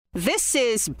This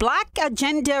is Black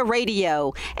Agenda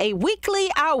Radio, a weekly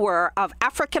hour of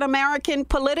African American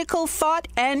political thought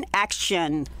and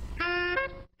action.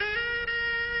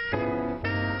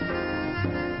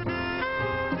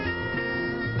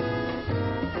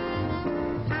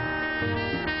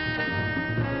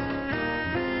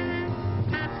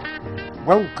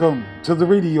 Welcome to the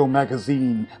radio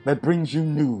magazine that brings you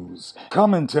news,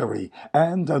 commentary,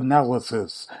 and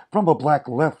analysis from a Black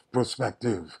left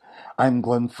perspective. I'm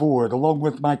Glen Ford, along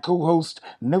with my co-host,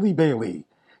 Nellie Bailey.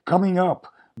 Coming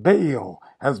up, bail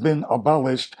has been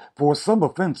abolished for some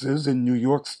offenses in New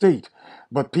York State,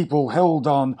 but people held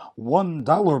on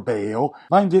 $1 bail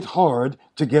find it hard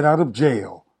to get out of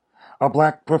jail. A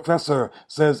Black professor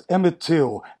says Emmet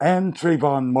Till and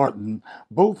Trayvon Martin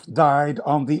both died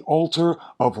on the altar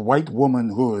of white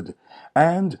womanhood.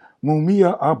 And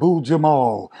Mumia Abu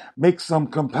Jamal makes some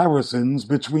comparisons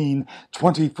between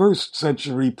 21st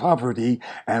century poverty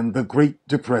and the Great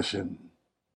Depression.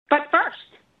 But first,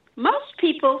 most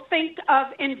people think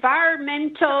of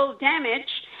environmental damage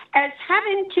as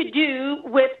having to do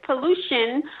with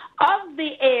pollution of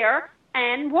the air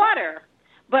and water.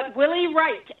 But Willie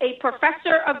Wright, a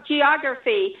professor of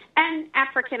geography and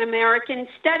African American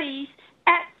studies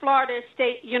at Florida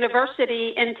State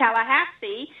University in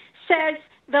Tallahassee, says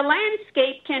the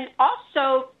landscape can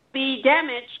also be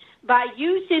damaged by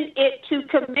using it to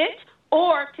commit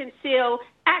or conceal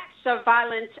acts of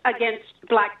violence against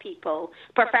Black people.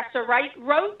 Professor Wright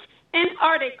wrote an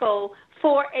article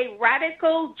for a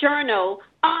radical journal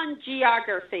on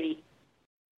geography.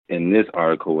 In this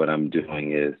article, what I'm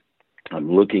doing is I'm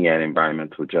looking at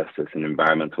environmental justice and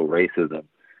environmental racism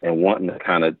and wanting to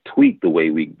kind of tweak the way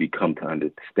we become to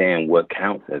understand what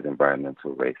counts as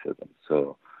environmental racism.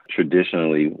 So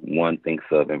traditionally, one thinks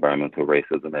of environmental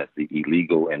racism as the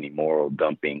illegal and immoral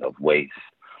dumping of waste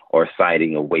or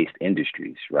citing of waste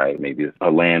industries, right? Maybe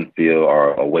a landfill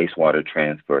or a wastewater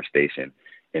transfer station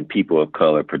in people of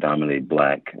color, predominantly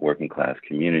Black working class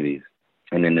communities.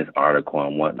 And in this article,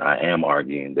 I am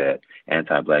arguing that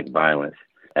anti-Black violence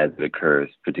as it occurs,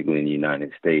 particularly in the United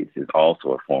States, is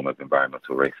also a form of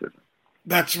environmental racism.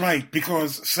 That's right,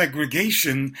 because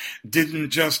segregation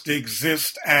didn't just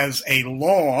exist as a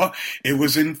law, it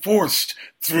was enforced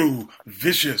through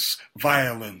vicious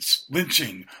violence,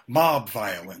 lynching, mob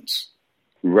violence.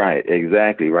 Right,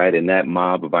 exactly, right. And that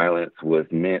mob violence was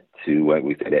meant to, like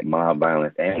we said, that mob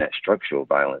violence and that structural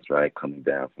violence, right, coming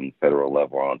down from the federal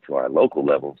level onto our local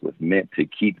levels, was meant to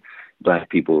keep Black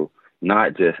people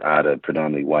not just out of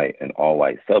predominantly white and all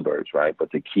white suburbs, right, but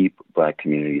to keep Black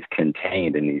communities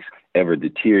contained in these ever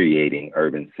deteriorating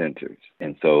urban centers.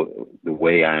 And so the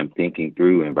way I'm thinking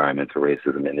through environmental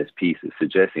racism in this piece is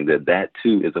suggesting that that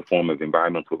too is a form of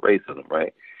environmental racism,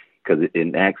 right? Because it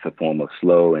enacts a form of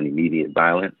slow and immediate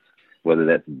violence, whether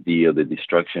that's via the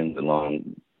destruction, the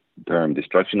long-term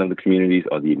destruction of the communities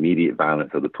or the immediate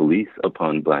violence of the police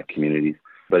upon Black communities.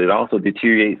 But it also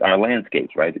deteriorates our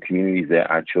landscapes, right? The communities that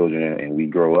our children and we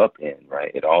grow up in,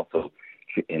 right? It also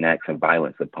enacts some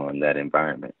violence upon that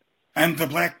environment. And the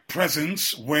Black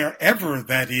presence, wherever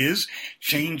that is,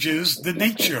 changes the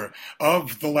nature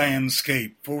of the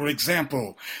landscape. For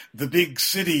example, the big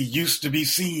city used to be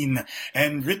seen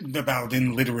and written about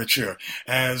in literature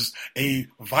as a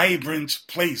vibrant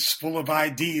place full of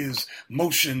ideas,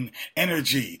 motion,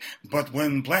 energy. But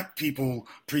when Black people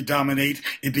predominate,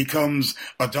 it becomes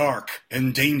a dark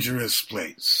and dangerous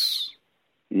place.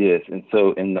 Yes, and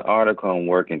so in the article, I'm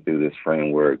working through this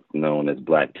framework known as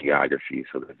Black geography.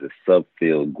 So there's this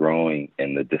subfield growing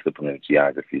in the discipline of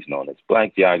geographies known as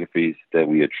Black geographies that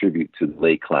we attribute to the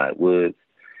late Clyde Woods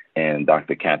and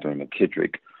Dr. Catherine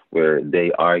McKittrick, where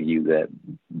they argue that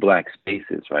Black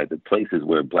spaces, right, the places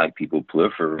where Black people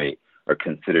proliferate are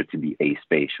considered to be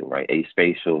aspatial, right,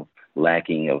 aspatial,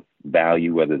 lacking of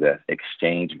value, whether that's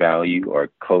exchange value or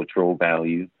cultural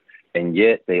value. And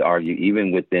yet they argue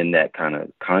even within that kind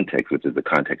of context, which is the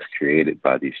context created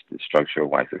by the structure of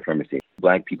white supremacy,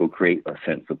 Black people create a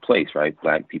sense of place, right?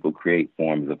 Black people create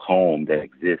forms of home that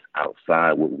exist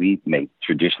outside what we may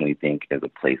traditionally think as a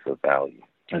place of value.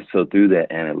 And so through that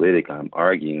analytic, I'm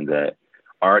arguing that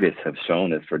artists have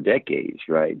shown us for decades,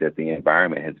 right, that the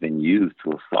environment has been used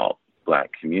to assault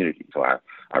Black communities. So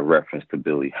I reference to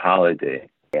Billie Holiday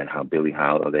and how Billie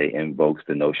Holiday invokes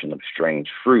the notion of strange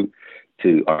fruit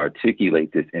to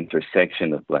articulate this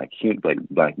intersection of Black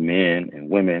men and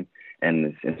women, and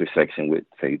this intersection with,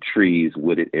 say, trees,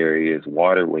 wooded areas,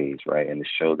 waterways, right? And to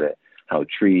show that how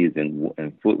trees and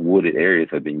wooded areas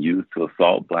have been used to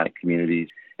assault Black communities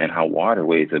and how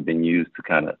waterways have been used to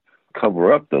kind of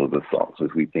cover up those assaults,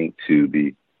 which we think to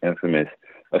the infamous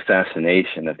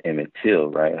assassination of Emmet Till,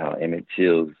 right? How Emmet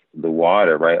Till's the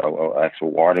water, right, or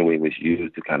actual waterway was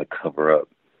used to kind of cover up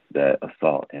that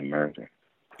assault and murder.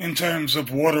 In terms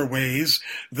of waterways,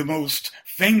 the most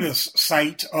famous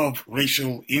site of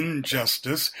racial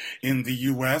injustice in the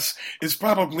U.S. is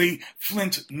probably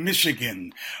Flint,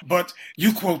 Michigan. But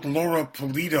you quote Laura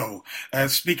Pulido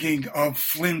as speaking of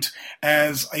Flint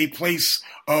as a place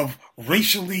of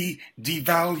racially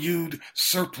devalued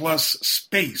surplus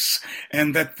space,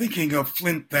 and that thinking of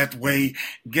Flint that way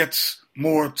gets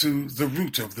more to the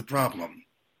root of the problem.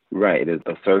 Right. It's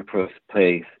a surplus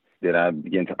place that I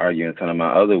begin to argue in some of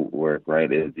my other work,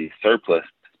 right, is the surplus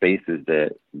spaces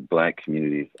that Black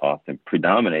communities often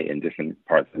predominate in different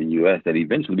parts of the U.S. that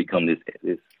eventually become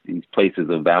these places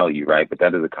of value, right? But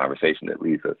that is a conversation that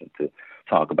leads us into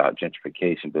talk about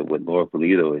gentrification. But what Laura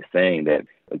Pulido is saying, that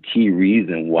a key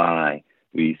reason why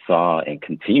we saw and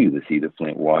continue to see the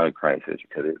Flint water crisis,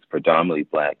 because it's predominantly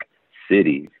Black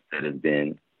cities that has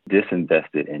been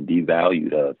disinvested and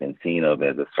devalued of and seen of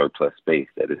as a surplus space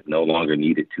that is no longer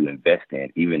needed to invest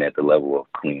in, even at the level of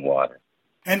clean water.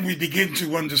 And we begin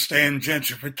to understand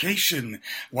gentrification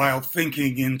while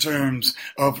thinking in terms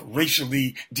of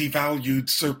racially devalued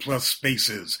surplus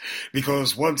spaces,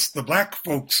 because once the Black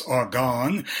folks are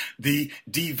gone, the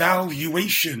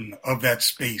devaluation of that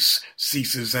space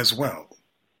ceases as well.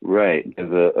 Right.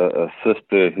 There's a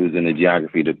sister who's in the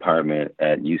geography department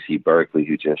at UC Berkeley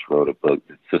who just wrote a book.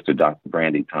 Sister Dr.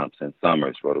 Brandy Thompson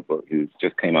Summers wrote a book, who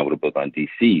just came out with a book on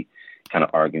D.C., kind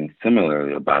of arguing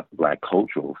similarly about Black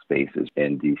cultural spaces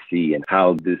in D.C. and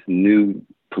how this new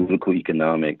political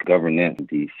economic governance in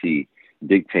D.C.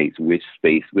 dictates which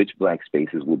Black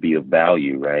spaces will be of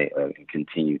value, right, and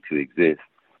continue to exist.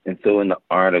 And so in the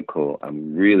article,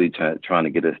 I'm really trying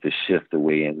to get us to shift the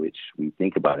way in which we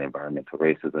think about environmental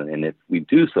racism. And if we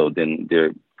do so, then there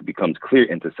becomes clear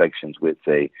intersections with,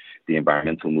 say, the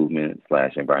environmental movement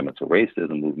 / environmental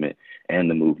racism movement and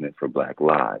the movement for Black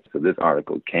lives. So this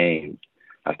article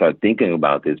I started thinking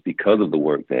about this because of the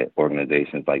work that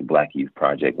organizations like Black Youth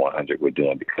Project 100 were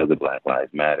doing because of Black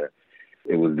Lives Matter.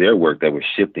 It was their work that was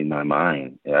shifting my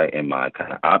mind, right, and my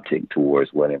kind of optic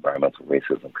towards what environmental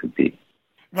racism could be.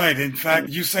 Right. In fact,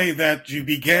 you say that you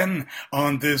began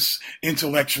on this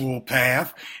intellectual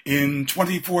path in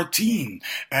 2014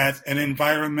 at an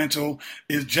environmental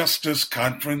justice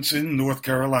conference in North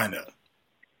Carolina.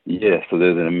 Yes, so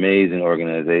there's an amazing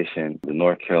organization, the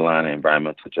North Carolina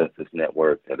Environmental Justice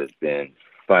Network, that has been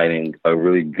fighting a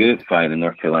really good fight in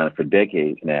North Carolina for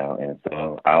decades now. And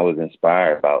so I was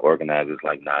inspired by organizers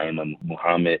like Naima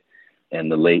Muhammad and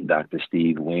the late Dr.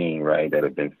 Steve Wing, right, that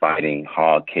have been fighting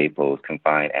hog capos,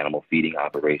 confined animal feeding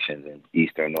operations in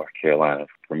eastern North Carolina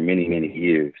for many, many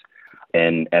years.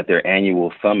 And at their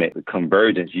annual summit, the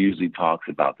Convergence usually talks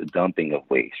about the dumping of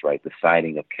waste, right, the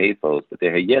siting of CAFOs, but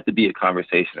there had yet to be a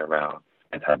conversation around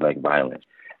anti-Black violence,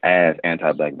 as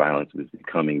anti-Black violence was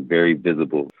becoming very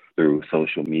visible through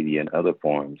social media and other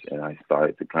forms. And I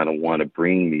started to kind of want to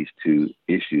bring these two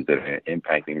issues that are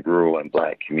impacting rural and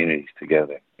Black communities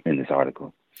together in this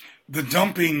article. The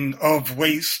dumping of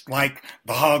waste, like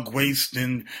the hog waste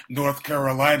in North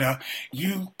Carolina,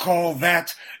 you call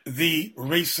that the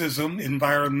racism,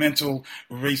 environmental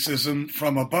racism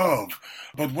from above.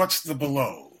 But what's the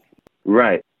below?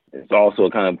 Right. It's also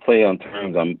a kind of play on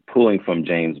terms. I'm pulling from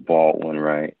James Baldwin,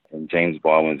 right? And James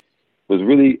Baldwin was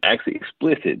really actually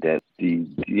explicit that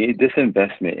this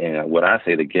investment in what I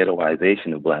say the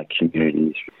ghettoization of Black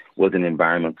communities was an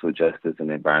environmental justice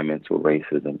and environmental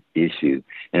racism issue.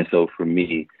 And so for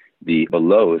me, the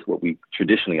below is what we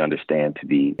traditionally understand to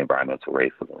be environmental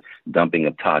racism: dumping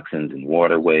of toxins in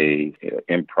waterways,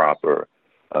 improper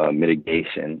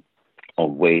mitigation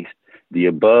of waste. The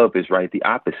above is right the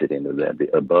opposite end of that.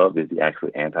 The above is the actual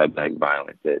anti-Black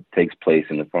violence that takes place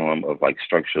in the form of like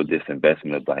structural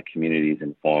disinvestment of Black communities, in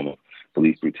the form of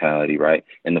police brutality, right,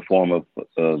 in the form of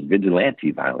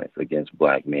vigilante violence against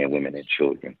Black men, women, and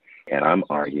children. And I'm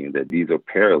arguing that these are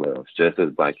parallels. Just as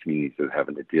Black communities are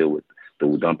having to deal with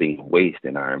the dumping of waste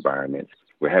in our environments,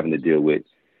 we're having to deal with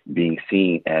being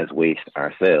seen as waste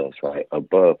ourselves, right,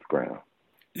 above ground.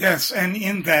 Yes, and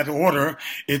in that order,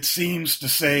 it seems to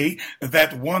say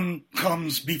that one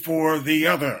comes before the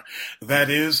other. That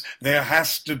is, there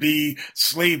has to be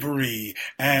slavery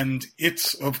and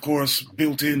its, of course,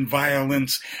 built-in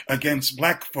violence against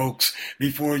Black folks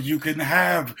before you can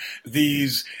have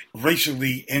these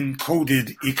racially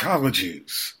encoded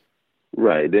ecologies.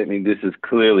 Right. I mean, this is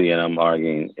clearly, and I'm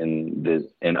arguing,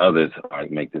 and others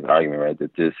make this argument, right,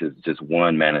 that this is just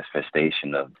one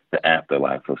manifestation of the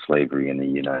afterlife of slavery in the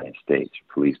United States.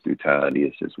 Police brutality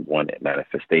is just one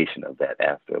manifestation of that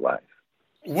afterlife.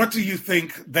 What do you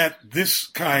think that this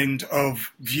kind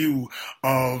of view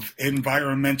of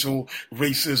environmental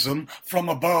racism from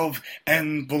above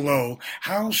and below,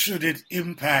 how should it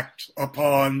impact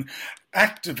upon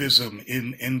activism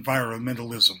in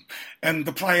environmentalism and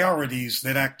the priorities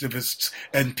that activists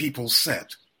and people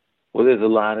set? Well, there's a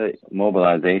lot of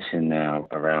mobilization now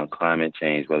around climate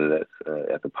change, whether that's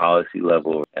at the policy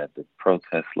level, at the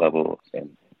protest level,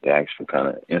 and the actual kind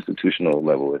of institutional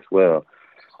level as well.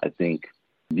 I think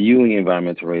viewing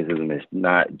environmental racism is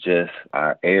not just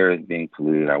our air is being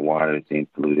polluted, our water is being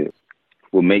polluted.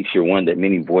 We'll make sure, one, that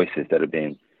many voices that have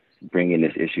been bringing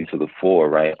this issue to the fore,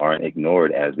 right, aren't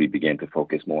ignored as we begin to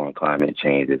focus more on climate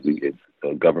change, as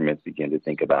governments begin to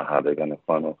think about how they're going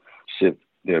to shift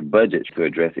their budgets to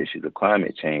address issues of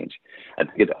climate change. I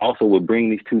think it also will bring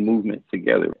these two movements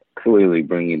together, clearly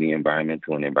bringing the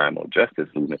environmental and environmental justice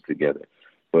movement together.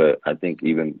 But I think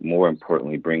even more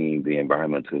importantly, bringing the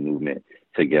environmental movement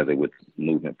together with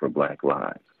movement for Black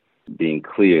lives, being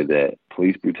clear that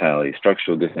police brutality,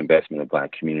 structural disinvestment of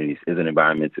Black communities is an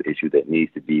environmental issue that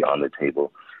needs to be on the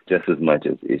table just as much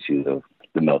as issues of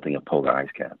the melting of polar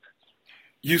ice caps.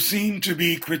 You seem to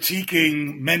be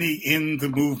critiquing many in the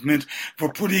movement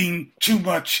for putting too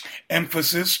much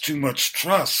emphasis, too much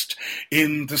trust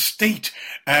in the state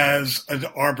as an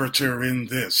arbiter in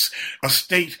this, a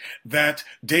state that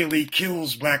daily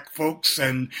kills Black folks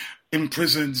and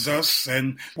imprisons us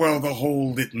and, well, the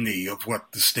whole litany of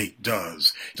what the state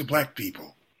does to Black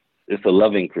people. It's a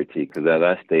loving critique because, as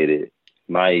I stated,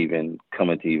 my even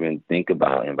coming to even think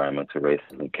about environmental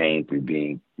racism came through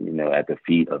being, at the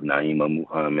feet of Naima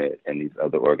Muhammad and these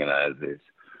other organizers,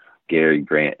 Gary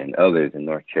Grant and others in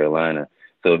North Carolina.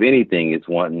 So if anything, it's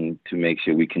wanting to make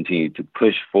sure we continue to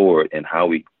push forward in how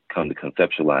we come to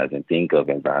conceptualize and think of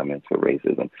environmental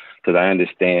racism. Because I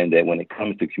understand that when it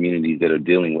comes to communities that are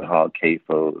dealing with hog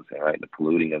CAFOs, right, the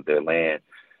polluting of their land,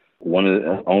 one of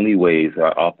the only ways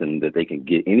are often that they can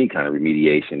get any kind of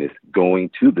remediation is going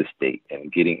to the state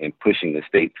and pushing the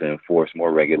state to enforce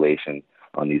more regulation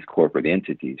on these corporate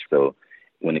entities. So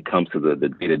when it comes to the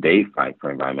day-to-day fight for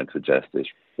environmental justice,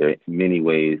 there are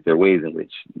ways in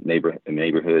which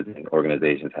neighborhoods and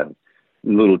organizations have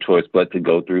little choice but to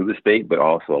go through the state, but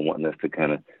also wanting us to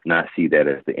kind of not see that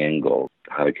as the end goal.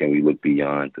 How can we look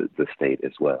beyond the state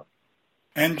as well?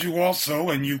 And you also,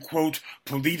 and you quote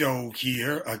Polito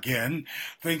here again,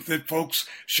 think that folks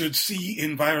should see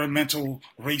environmental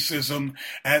racism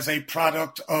as a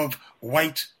product of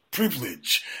white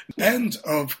privilege and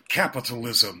of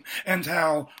capitalism, and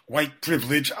how white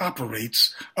privilege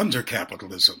operates under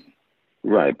capitalism.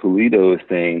 Right. Polito is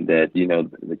saying that,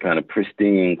 the kind of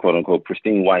pristine, quote unquote,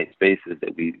 pristine white spaces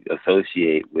that we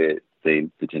associate with, say,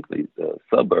 potentially the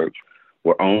suburbs,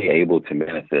 were only able to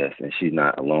manifest, and she's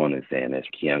not alone in saying this.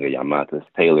 Keeanga Yamata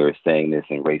Taylor is saying this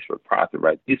in Race for Profit,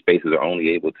 right? These spaces are only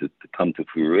able to come to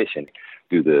fruition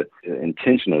through the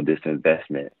intentional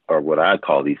disinvestment, or what I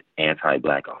call these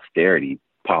anti-Black austerity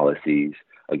policies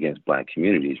against Black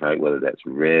communities, right? Whether that's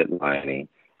redlining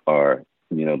or,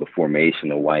 the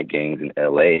formation of white gangs in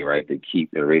LA, right, to keep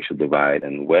the racial divide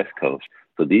on the West Coast.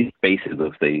 So these spaces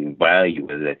of, say, value,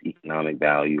 whether that's economic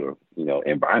value or,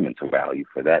 environmental value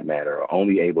for that matter, are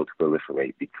only able to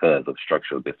proliferate because of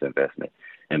structural disinvestment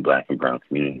in Black and brown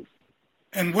communities.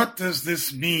 And what does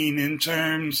this mean in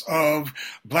terms of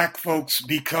Black folks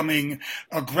becoming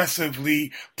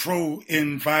aggressively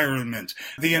pro-environment?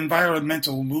 The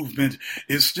environmental movement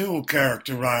is still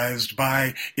characterized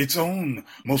by its own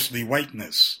mostly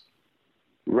whiteness.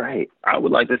 Right. I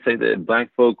would like to say that Black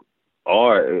folk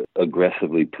are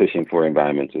aggressively pushing for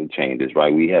environmental changes,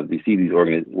 right? We see these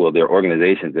there are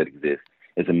organizations that exist.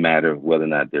 It's a matter of whether or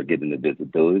not they're getting the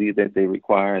visibility that they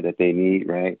require, that they need,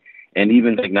 right? And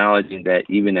even acknowledging that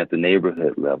even at the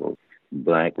neighborhood level,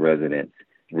 Black residents,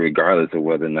 regardless of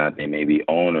whether or not they may be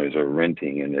owners or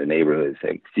renting in their neighborhoods,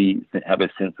 have a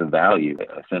sense of value,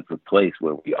 a sense of place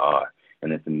where we are.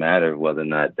 And it's a matter of whether or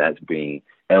not that's being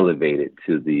elevated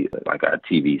to our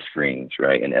TV screens,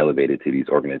 right, and elevated to these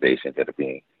organizations that are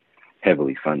being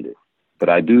heavily funded. But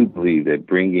I do believe that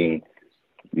bringing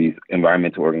these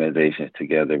environmental organizations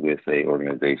together with, say,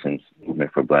 organizations,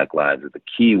 Movement for Black Lives, is the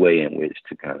key way in which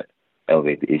to kind of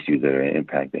elevate the issues that are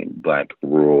impacting Black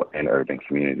rural and urban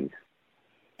communities.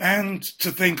 And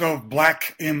to think of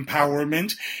Black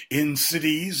empowerment in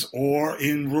cities or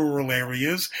in rural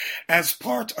areas as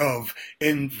part of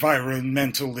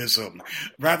environmentalism,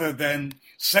 rather than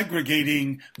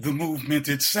segregating the movement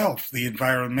itself, the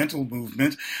environmental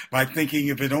movement, by thinking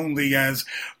of it only as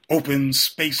open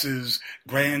spaces,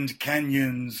 Grand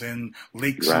Canyons, and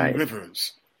lakes and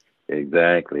rivers.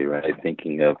 Exactly, right.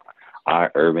 Thinking of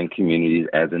our urban communities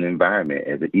as an environment,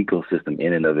 as an ecosystem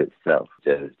in and of itself,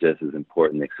 just as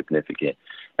important and significant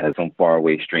as some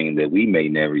faraway stream that we may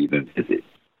never even visit.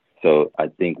 So I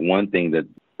think one thing that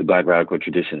the Black radical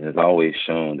tradition has always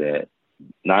shown that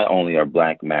not only are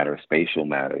Black matters spatial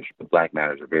matters, but Black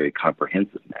matters are very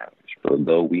comprehensive matters. So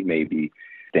though we may be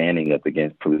standing up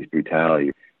against police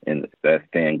brutality, and that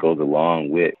stand goes along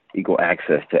with equal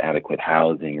access to adequate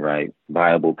housing, right?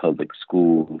 Viable public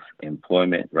schools,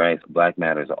 employment, right? Black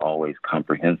matters are always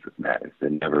comprehensive matters. They're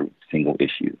never single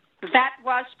issues. That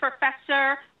was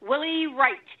Professor Willie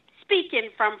Wright speaking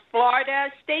from Florida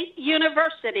State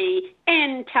University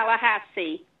in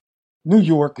Tallahassee. New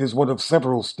York is one of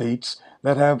several states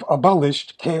that have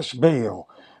abolished cash bail,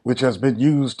 which has been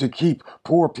used to keep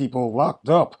poor people locked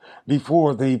up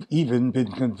before they've even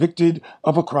been convicted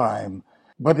of a crime.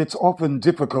 But it's often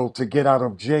difficult to get out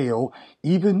of jail,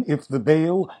 even if the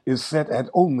bail is set at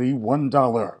only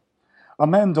 $1.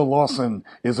 Amanda Lawson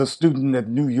is a student at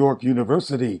New York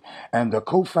University and a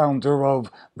co-founder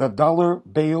of the Dollar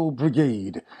Bail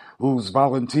Brigade, whose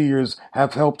volunteers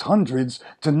have helped hundreds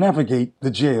to navigate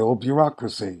the jail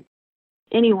bureaucracy.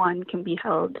 Anyone can be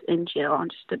held in jail on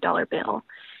just a dollar bail.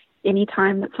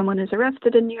 Anytime that someone is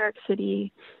arrested in New York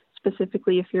City,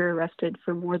 specifically if you're arrested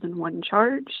for more than one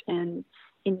charge, and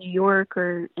in New York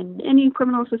or in any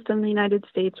criminal system in the United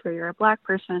States where you're a Black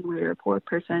person, where you're a poor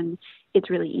person, it's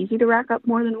really easy to rack up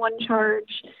more than one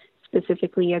charge.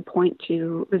 Specifically, I'd point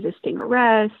to resisting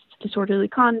arrest, disorderly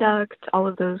conduct, all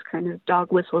of those kind of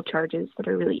dog whistle charges that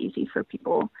are really easy for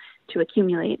people to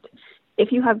accumulate.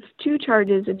 If you have two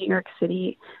charges in New York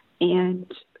City,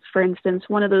 and for instance,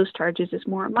 one of those charges is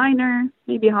more minor,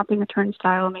 maybe hopping a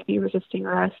turnstile, maybe resisting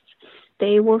arrest,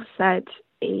 they will set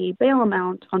a bail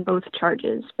amount on both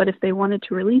charges. But if they wanted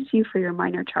to release you for your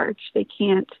minor charge, they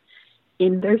can't,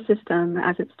 in their system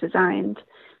as it's designed,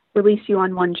 release you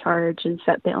on one charge and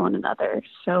set bail on another.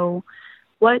 So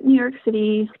what New York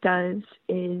City does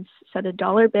is set a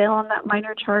dollar bail on that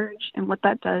minor charge, and what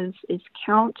that does is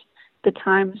count the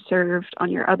time served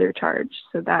on your other charge,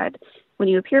 so that when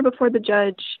you appear before the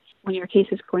judge, when your case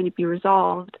is going to be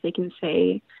resolved, they can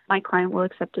say, my client will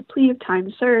accept a plea of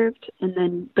time served, and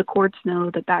then the courts know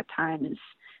that that time is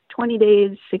 20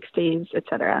 days, 6 days,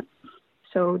 etc.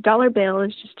 So dollar bail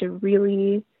is just a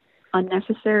really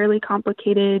unnecessarily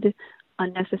complicated,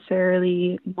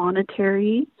 unnecessarily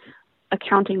monetary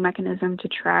accounting mechanism to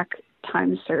track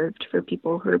time served for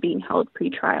people who are being held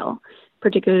pretrial,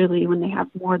 particularly when they have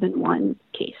more than one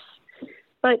case.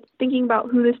 But thinking about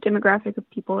who this demographic of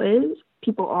people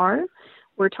are,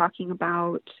 we're talking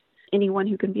about anyone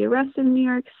who can be arrested in New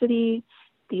York City.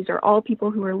 These are all people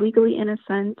who are legally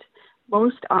innocent.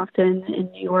 Most often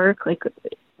in New York, like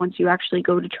once you actually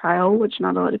go to trial, which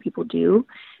not a lot of people do,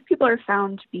 people are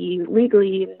found to be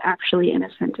legally and actually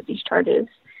innocent of these charges.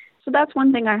 So that's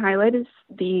one thing I highlight is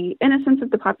the innocence of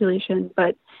the population,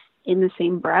 but in the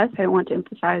same breath, I want to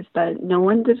emphasize that no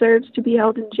one deserves to be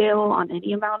held in jail on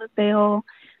any amount of bail.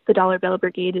 The Dollar Bail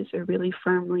Brigade is a really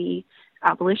firmly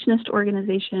abolitionist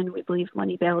organization. We believe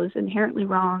money bail is inherently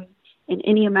wrong in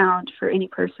any amount for any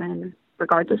person,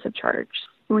 regardless of charge.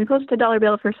 When we post a dollar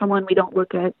bail for someone, we don't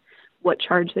look at what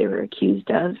charge they were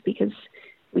accused of, because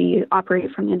we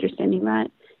operate from the understanding that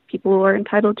people are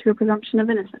entitled to a presumption of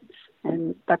innocence,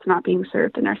 and that's not being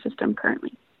served in our system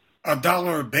currently. A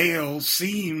dollar bail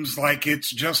seems like it's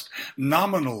just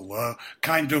nominal,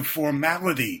 kind of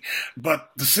formality, but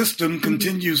the system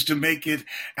continues to make it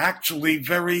actually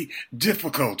very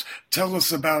difficult. Tell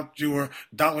us about your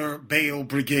Dollar Bail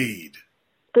Brigade.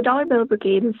 The Dollar Bail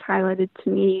Brigade has highlighted to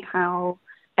me how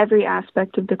every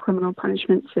aspect of the criminal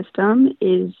punishment system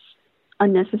is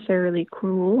unnecessarily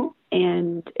cruel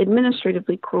and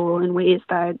administratively cruel in ways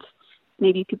that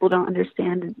maybe people don't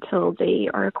understand until they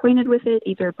are acquainted with it,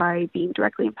 either by being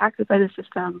directly impacted by the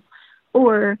system,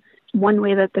 or one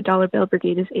way that the Dollar Bail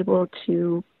Brigade is able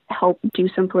to help do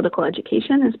some political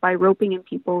education is by roping in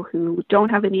people who don't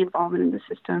have any involvement in the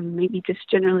system, maybe just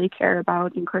generally care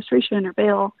about incarceration or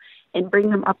bail, and bring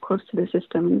them up close to the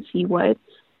system and see what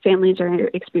families are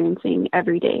experiencing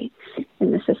every day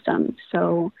in the system.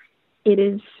 So it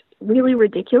is really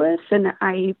ridiculous, and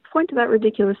I point to that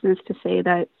ridiculousness to say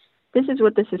that this is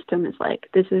what the system is like.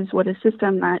 This is what a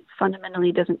system that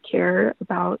fundamentally doesn't care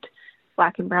about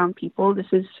Black and brown people.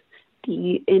 This is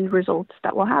the end results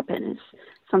that will happen. Is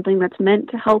something that's meant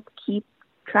to help keep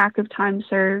track of time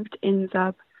served ends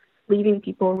up leaving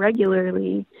people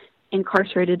regularly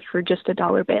incarcerated for just a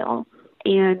dollar bail.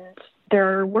 And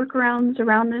there are workarounds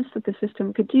around this that the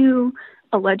system could do.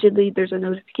 Allegedly, there's a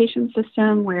notification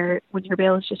system where when your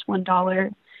bail is just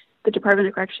 $1, The Department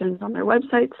of Corrections on their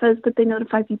website says that they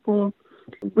notify people.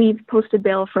 We've posted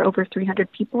bail for over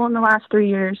 300 people in the last 3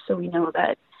 years, so we know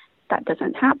that that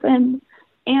doesn't happen.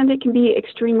 And it can be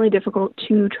extremely difficult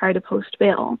to try to post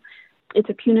bail. It's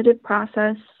a punitive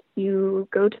process. You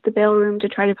go to the bail room to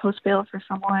try to post bail for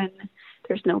someone.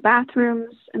 There's no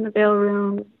bathrooms in the bail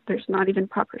room. There's not even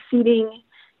proper seating.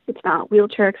 It's not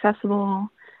wheelchair accessible.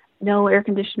 No air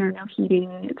conditioner, no heating.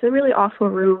 It's a really awful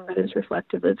room that is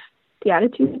reflective of the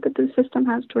attitude that the system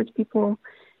has towards people.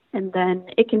 And then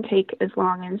it can take as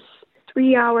long as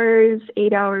 3 hours,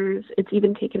 8 hours. It's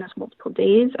even taken us multiple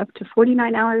days, up to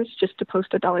 49 hours, just to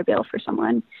post a dollar bail for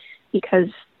someone, because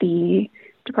the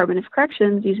Department of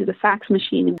Corrections uses a fax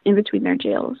machine in between their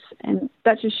jails. And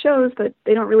that just shows that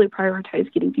they don't really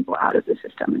prioritize getting people out of the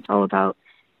system. It's all about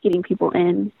getting people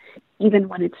in, even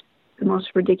when it's the most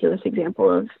ridiculous example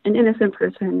of an innocent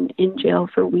person in jail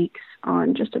for weeks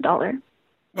on just $1.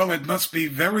 Well, it must be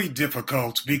very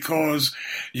difficult because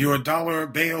your Dollar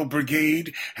Bail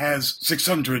Brigade has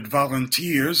 600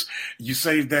 volunteers. You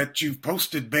say that you've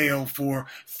posted bail for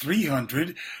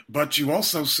 300, but you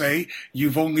also say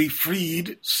you've only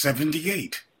freed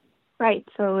 78. Right.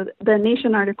 So the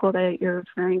Nation article that you're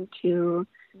referring to,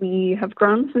 we have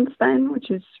grown since then,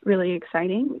 which is really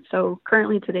exciting. So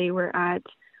currently today we're at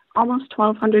almost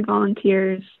 1,200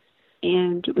 volunteers,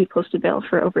 and we posted bail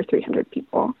for over 300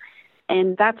 people.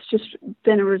 And that's just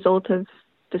been a result of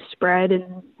the spread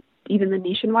and even the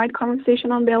nationwide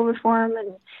conversation on bail reform,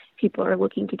 and people are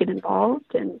looking to get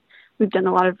involved. And we've done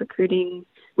a lot of recruiting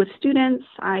with students.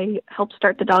 I helped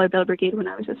start the Dollar Bail Brigade when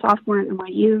I was a sophomore at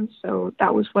NYU, so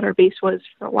that was what our base was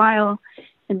for a while.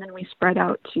 And then we spread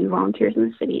out to volunteers in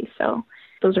the city. So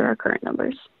those are our current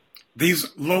numbers.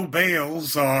 These low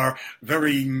bails are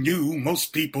very new.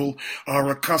 Most people are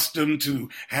accustomed to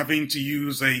having to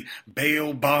use a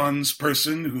bail bonds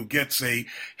person who gets a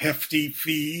hefty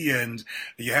fee, and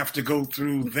you have to go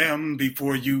through them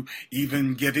before you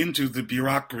even get into the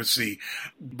bureaucracy.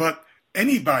 But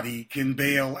anybody can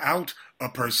bail out a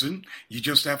person. You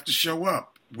just have to show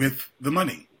up with the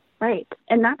money. Right.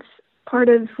 And that's part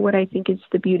of what I think is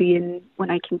the beauty in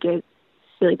when I can get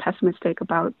really pessimistic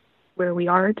about where we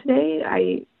are today.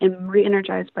 I am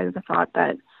re-energized by the thought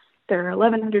that there are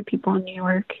 1,100 people in New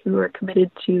York who are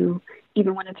committed to,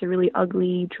 even when it's a really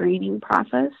ugly, draining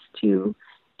process, to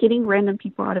getting random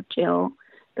people out of jail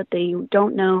that they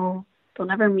don't know, they'll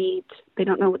never meet, they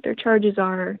don't know what their charges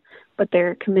are, but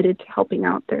they're committed to helping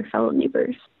out their fellow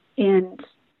neighbors. And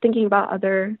thinking about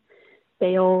other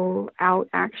bail out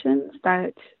actions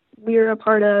that we're a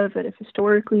part of, that have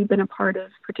historically been a part of,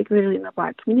 particularly in the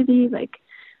Black community, like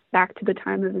back to the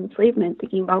time of enslavement,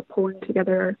 thinking about pulling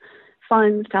together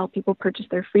funds to help people purchase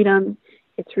their freedom.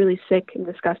 It's really sick and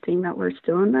disgusting that we're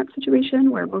still in that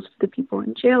situation where most of the people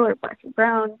in jail are Black and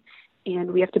brown,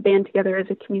 and we have to band together as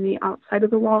a community outside of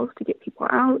the walls to get people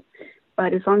out.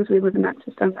 But as long as we live in that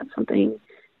system, that's something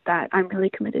that I'm really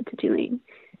committed to doing.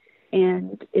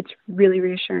 And it's really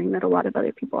reassuring that a lot of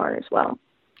other people are as well.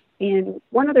 And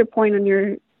one other point on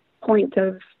your point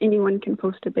of anyone can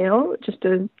post a bail, just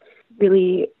a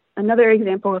really another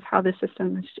example of how the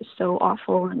system is just so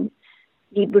awful and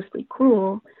needlessly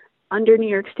cruel. Under New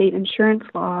York State insurance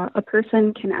law, a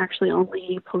person can actually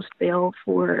only post bail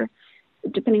for,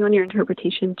 depending on your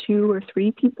interpretation, 2 or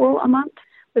 3 people a month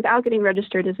without getting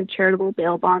registered as a charitable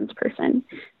bail bonds person.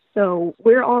 So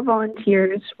we're all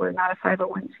volunteers. We're not a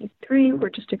 501c3. We're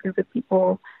just a group of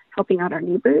people helping out our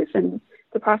neighbors. And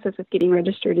the process of getting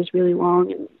registered is really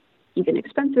long and even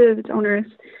expensive. It's onerous.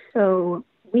 So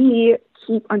we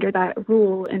keep under that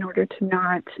rule in order to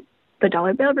not the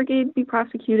Dollar Bail Brigade be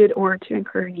prosecuted or to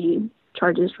incur any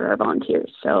charges for our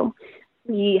volunteers. So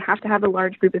we have to have a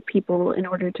large group of people in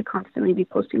order to constantly be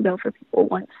posting bail for people.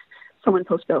 Once someone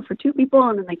posts bail for 2 people,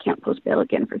 and then they can't post bail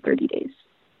again for 30 days.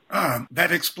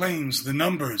 That explains the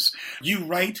numbers. You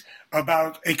write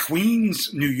about a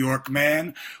Queens, New York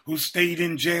man who stayed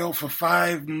in jail for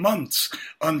 5 months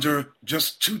under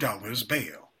just $2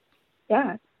 bail.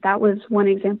 Yeah, that was one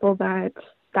example that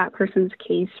person's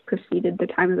case preceded the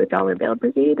time of the Dollar Bail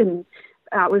Brigade, and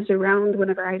that was around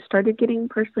whenever I started getting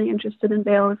personally interested in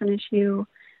bail as an issue.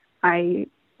 I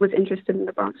was interested in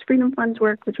the Bronx Freedom Fund's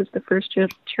work, which was the first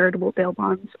charitable bail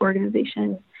bonds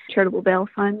organization, charitable bail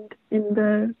fund in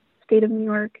the state of New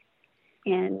York.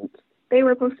 And they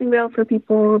were posting bail for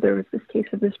people. There was this case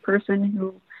of this person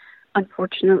who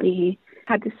unfortunately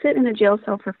had to sit in a jail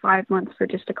cell for 5 months for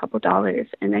just a couple dollars.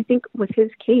 And I think with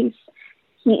his case,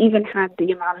 he even had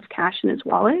the amount of cash in his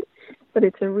wallet, but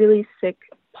it's a really sick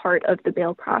part of the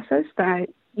bail process that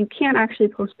you can't actually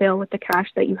post bail with the cash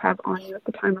that you have on you at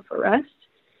the time of arrest.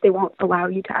 they won't allow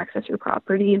you to access your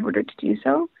property in order to do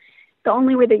so. The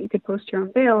only way that you could post your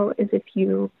own bail is if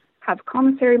you have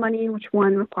commissary money, which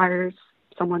one requires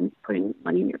someone putting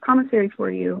money in your commissary for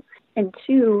you, and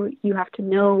two, you have to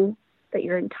know that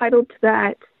you're entitled to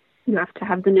that. You have to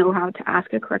have the know-how to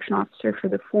ask a correctional officer for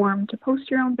the form to post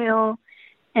your own bail.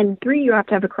 And three, you have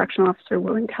to have a correctional officer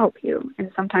willing to help you.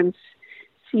 And sometimes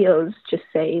COs just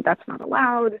say that's not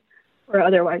allowed or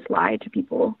otherwise lie to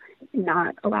people and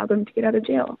not allow them to get out of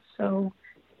jail. So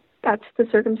that's the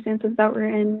circumstances that we're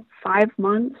in. 5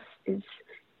 months is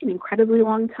an incredibly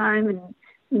long time. And,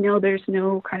 there's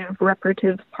no kind of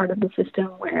reparative part of the system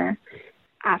where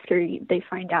after they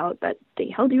find out that they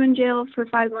held you in jail for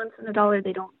 5 months and $1,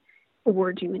 they don't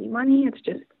award you any money. It's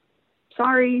just,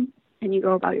 sorry, and you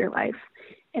go about your life.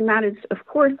 And that is, of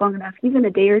course, long enough. Even a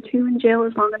day or two in jail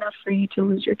is long enough for you to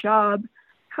lose your job,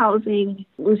 housing,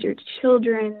 lose your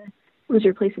children, lose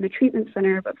your place in a treatment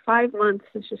center. But 5 months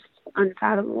is just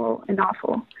unfathomable and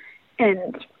awful.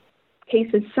 And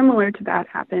cases similar to that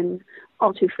happen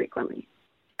all too frequently.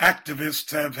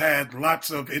 Activists have had lots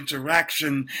of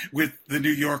interaction with the New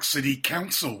York City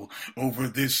Council over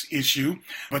this issue,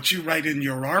 but you write in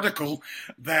your article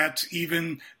that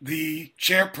even the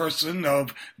chairperson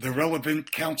of the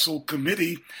relevant council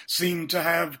committee seemed to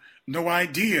have no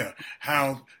idea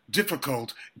how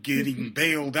difficult getting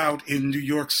bailed out in New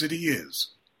York City is.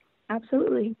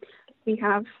 Absolutely. We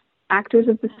have actors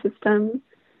of the system,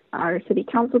 our city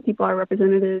council people, our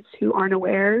representatives who aren't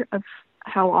aware of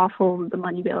how awful the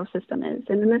money bail system is.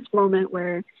 And in this moment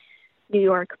where New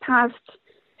York passed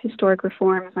historic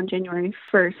reforms on January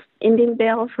 1st, ending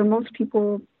bail for most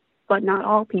people, but not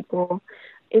all people,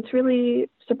 it's really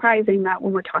surprising that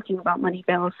when we're talking about money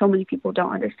bail, so many people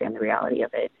don't understand the reality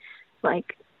of it.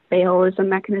 Like, bail is a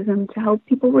mechanism to help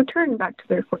people return back to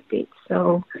their court dates.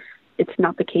 So it's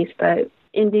not the case that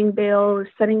ending bail is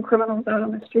setting criminals out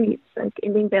on the streets. Like,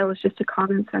 ending bail is just a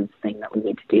common sense thing that we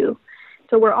need to do.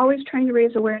 So we're always trying to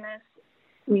raise awareness.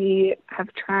 We have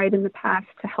tried in the past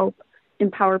to help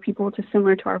empower people to,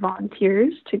 similar to our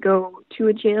volunteers, to go to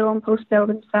a jail and post bail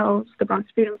themselves. The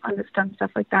Bronx Freedom Fund has done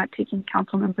stuff like that, taking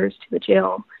council members to the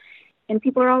jail. And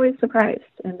people are always surprised,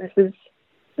 and this is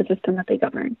the system that they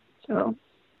govern. So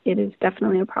it is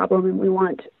definitely a problem, and we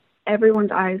want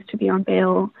everyone's eyes to be on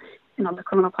bail and on the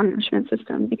criminal punishment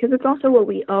system, because it's also what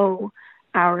we owe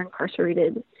our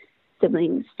incarcerated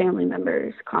siblings, family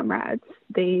members, comrades.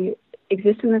 They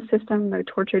exist in the system. They're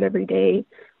tortured every day.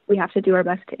 We have to do our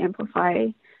best to amplify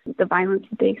the violence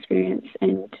that they experience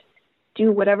and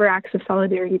do whatever acts of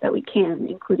solidarity that we can,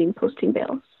 including posting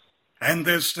bail. And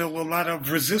there's still a lot of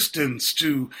resistance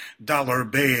to dollar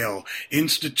bail,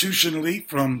 institutionally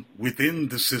from within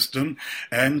the system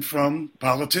and from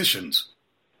politicians.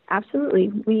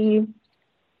 Absolutely.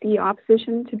 The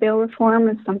opposition to bail reform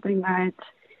is something that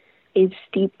is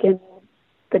steeped in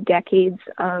the decades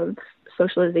of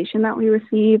socialization that we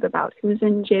receive about who's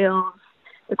in jails,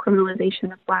 the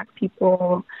criminalization of Black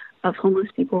people, of homeless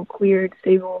people, queer,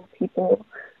 disabled people.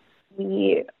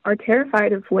 We are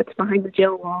terrified of what's behind the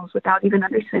jail walls without even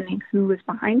understanding who is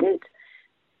behind it.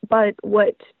 But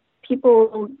what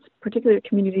people, particularly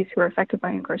communities who are affected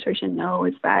by incarceration, know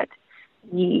is that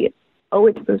we owe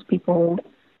it to those people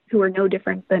who are no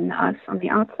different than us on the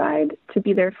outside to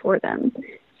be there for them.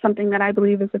 Something that I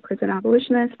believe as a prison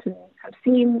abolitionist and have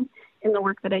seen in the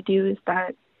work that I do is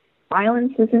that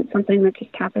violence isn't something that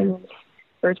just happens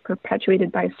or is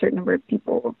perpetuated by a certain number of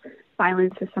people.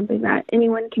 Violence is something that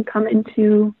anyone can come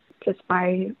into just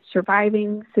by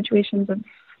surviving situations of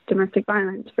domestic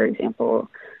violence, for example.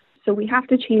 So we have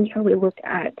to change how we look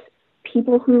at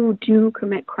people who do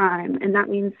commit crime, and that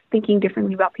means thinking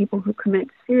differently about people who commit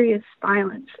serious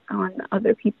violence on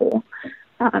other people.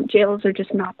 Jails are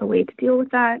just not the way to deal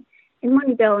with that. And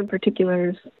money bail in particular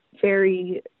is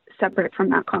very separate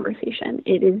from that conversation.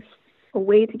 It is a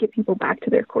way to get people back to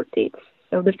their court dates.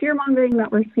 So the fear-mongering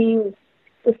that we're seeing is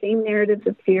the same narratives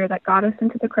of fear that got us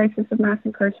into the crisis of mass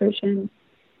incarceration.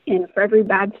 And for every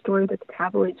bad story that the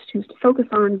tabloids choose to focus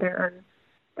on, there are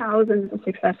thousands of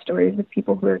success stories of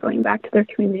people who are going back to their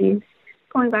communities,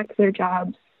 going back to their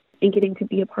jobs, and getting to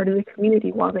be a part of the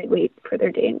community while they wait for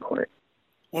their day in court.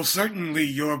 Well, certainly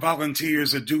your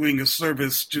volunteers are doing a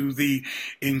service to the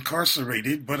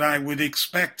incarcerated, but I would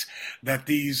expect that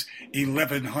these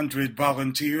 1,100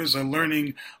 volunteers are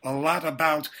learning a lot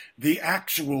about the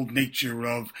actual nature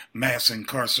of mass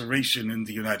incarceration in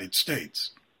the United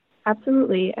States.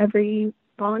 Absolutely. Every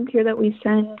volunteer that we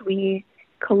send, we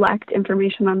collect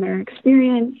information on their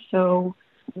experience. So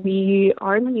we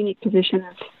are in the unique position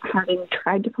of having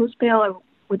tried to post bail, I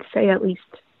would say at least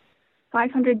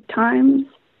 500 times.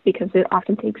 because it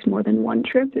often takes more than one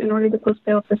trip in order to post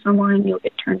bail for someone. You'll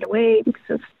get turned away because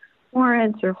of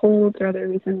warrants or holds or other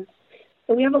reasons.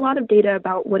 So we have a lot of data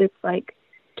about what it's like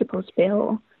to post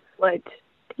bail, what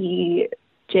the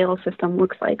jail system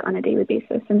looks like on a daily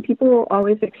basis. And people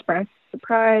always express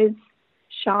surprise,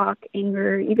 shock,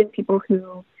 anger, even people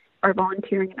who are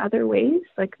volunteering in other ways.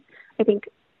 Like, I think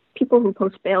people who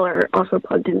post bail are also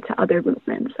plugged into other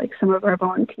movements. Like, some of our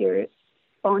volunteers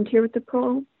volunteer with the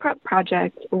Parole Prep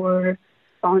Project or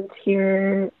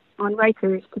volunteer on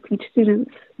Rikers to teach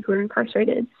students who are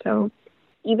incarcerated. So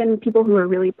even people who are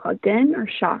really plugged in are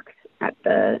shocked at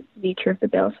the nature of the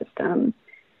bail system,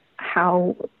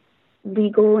 how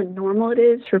legal and normal it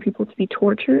is for people to be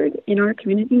tortured in our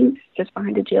communities just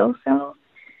behind a jail cell.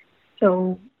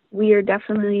 So we are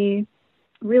definitely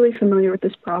really familiar with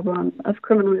this problem of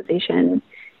criminalization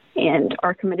and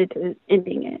are committed to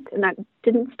ending it. And that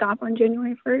didn't stop on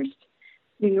January 1st.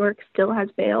 New York still has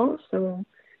bail, so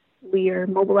we are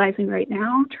mobilizing right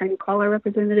now, trying to call our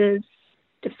representatives,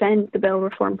 defend the bail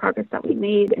reform progress that we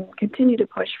made, and continue to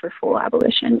push for full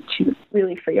abolition to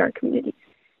really free our communities.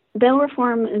 Bail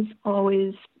reform is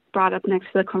always brought up next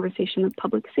to the conversation of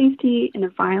public safety and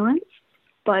of violence,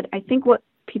 but I think what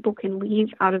people can leave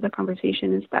out of the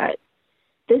conversation is that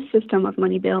this system of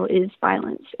money bail is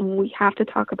violence, and we have to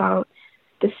talk about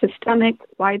the systemic,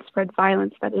 widespread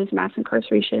violence that is mass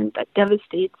incarceration that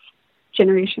devastates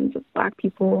generations of Black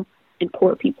people and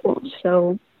poor people.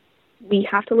 So we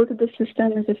have to look at the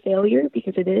system as a failure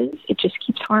because it is. It just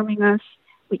keeps harming us.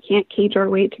 We can't cage our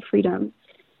way to freedom.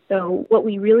 So what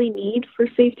we really need for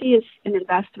safety is an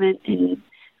investment in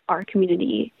our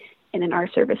community and in our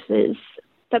services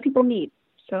that people need.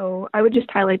 So I would just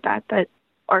highlight that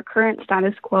our current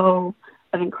status quo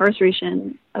of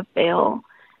incarceration, of bail,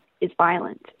 is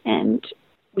violent, and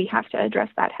we have to address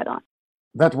that head on.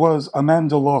 That was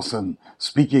Amanda Lawson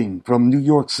speaking from New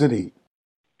York City.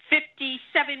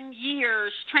 57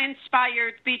 years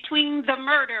transpired between the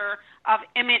murder of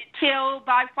Emmet Till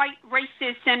by white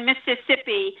racists in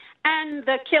Mississippi and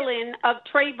the killing of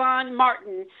Trayvon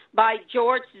Martin by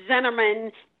George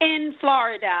Zimmerman in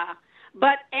Florida.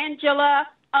 But Angela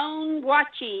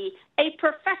Onwuachi, a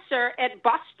professor at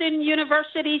Boston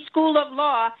University School of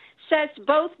Law, says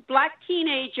both Black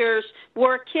teenagers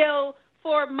were killed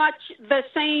for much the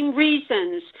same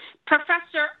reasons.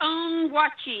 Professor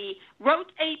Onwuachi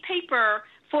wrote a paper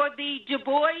for the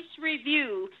Dubois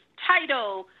Review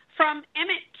titled From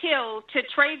Emmet Till to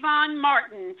Trayvon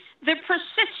Martin, The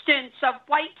Persistence of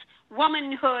White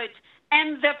Womanhood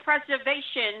and the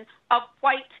Preservation of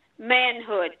White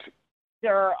Manhood.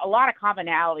 There are a lot of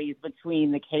commonalities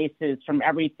between the cases, from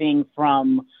everything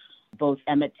from both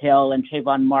Emmet Till and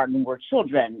Trayvon Martin were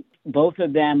children. Both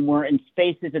of them were in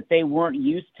spaces that they weren't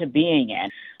used to being in.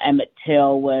 Emmet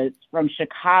Till was from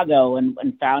Chicago and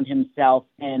found himself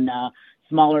in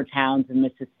smaller towns in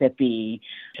Mississippi.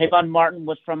 Trayvon Martin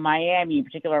was from Miami, in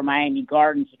particular Miami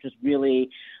Gardens, which was really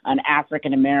an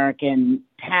African-American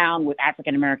town with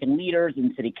African-American leaders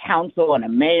and city council and a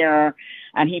mayor.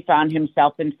 And he found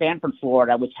himself in Sanford,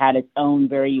 Florida, which had its own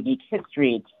very unique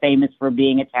history. It's famous for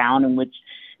being a town in which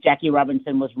Jackie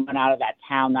Robinson was run out of that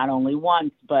town not only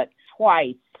once, but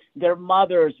twice. Their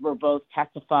mothers were both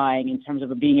testifying in terms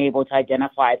of being able to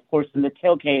identify. Of course, in the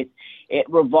Till case, it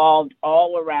revolved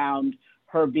all around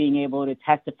her being able to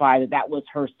testify that that was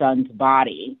her son's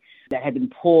body that had been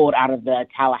pulled out of the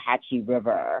Tallahassee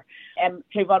River. And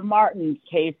Trayvon Martin's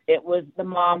case, it was the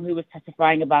mom who was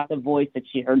testifying about the voice that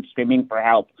she heard screaming for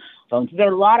help. So there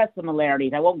are a lot of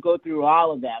similarities. I won't go through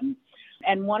all of them.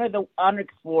 And one of the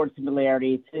unexplored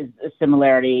similarities is a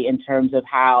similarity in terms of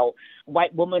how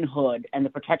white womanhood and the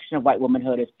protection of white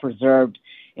womanhood is preserved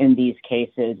in these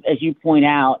cases. As you point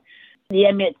out, the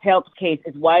Emmet Till case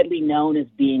is widely known as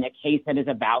being a case that is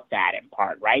about that in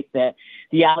part, right?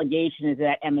 The allegation is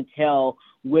that Emmet Till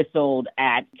whistled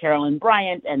at Carolyn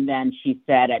Bryant, and then she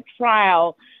said at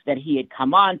trial that he had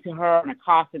come on to her and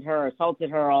accosted her, assaulted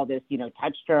her, all this,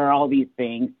 touched her, all these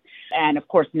things. And of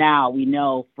course, now we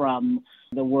know from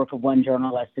the work of one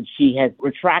journalist that she has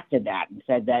retracted that and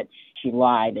said that she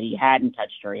lied, that he hadn't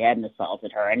touched her, he hadn't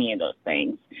assaulted her, any of those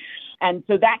things. And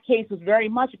so that case was very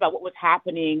much about what was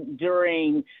happening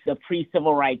during the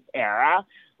pre-civil rights era,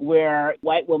 where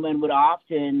white women would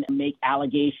often make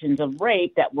allegations of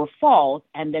rape that were false,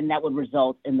 and then that would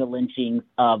result in the lynchings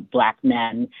of Black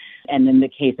men, and in the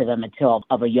case of Emmet Till,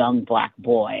 of a young Black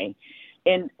boy.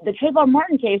 In the Trayvon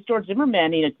Martin case, George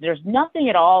Zimmerman, there's nothing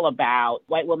at all about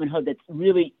white womanhood that's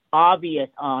really obvious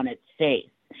on its face.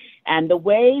 And the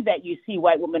way that you see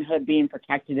white womanhood being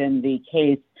protected in the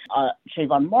case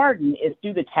Trayvon Martin is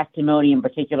through the testimony in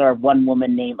particular of one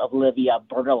woman named Olivia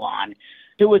Bertolon,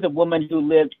 who was a woman who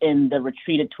lived in the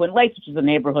retreat at Twin Lakes, which is a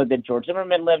neighborhood that George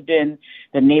Zimmerman lived in,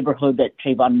 the neighborhood that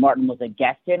Trayvon Martin was a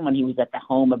guest in when he was at the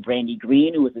home of Brandy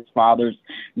Green, who was his father's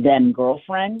then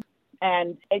girlfriend.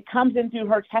 And it comes in through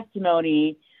her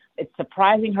testimony. It's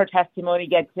surprising her testimony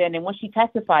gets in. And what she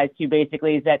testifies to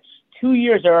basically is that 2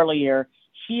 years earlier,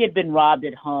 she had been robbed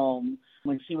at home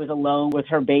when she was alone with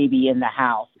her baby in the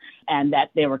house, and that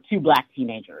there were two black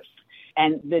teenagers.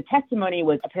 And the testimony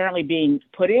was apparently being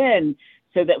put in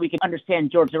so that we could understand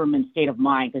George Zimmerman's state of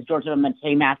mind, because George Zimmerman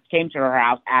came to her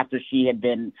house after she had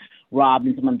been robbed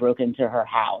and someone broke into her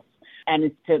house. And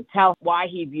it's to tell why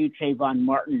he viewed Trayvon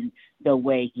Martin the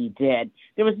way he did.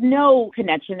 There was no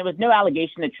connection. There was no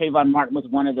allegation that Trayvon Martin was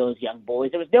one of those young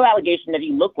boys. There was no allegation that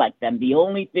he looked like them. The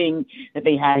only thing that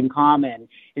they had in common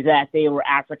is that they were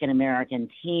African-American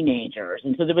teenagers.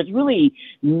 And so there was really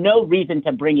no reason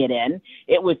to bring it in.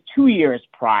 It was 2 years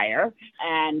prior.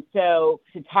 And so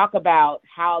to talk about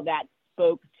how that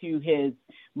spoke to his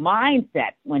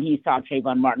mindset when he saw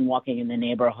Trayvon Martin walking in the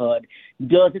neighborhood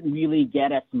doesn't really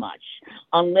get us much,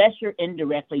 unless you're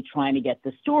indirectly trying to get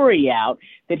the story out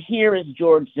that here is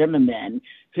George Zimmerman,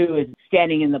 who is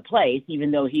standing in the place,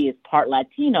 even though he is part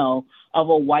Latino, of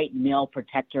a white male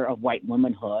protector of white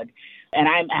womanhood. And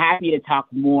I'm happy to talk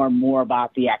more and more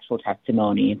about the actual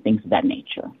testimony and things of that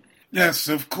nature. Yes,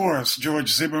 of course. George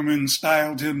Zimmerman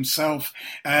styled himself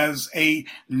as a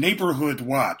neighborhood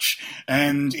watch.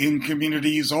 And in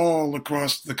communities all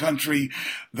across the country,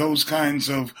 those kinds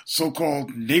of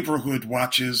so-called neighborhood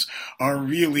watches are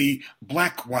really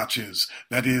black watches.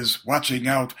 That is, watching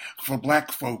out for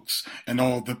black folks and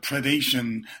all the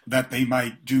predation that they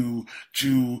might do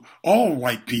to all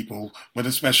white people, but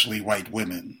especially white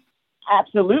women.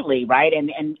 Absolutely, right.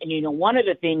 And you know, one of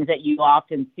the things that you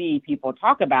often see people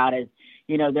talk about is,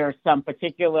 you know, there's some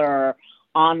particular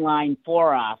online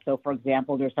fora. So, for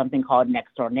example, there's something called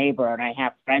Next Door Neighbor, and I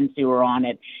have friends who are on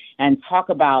it and talk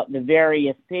about the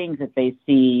various things that they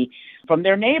see from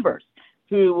their neighbors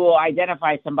who will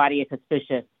identify somebody as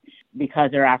suspicious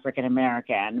because they're African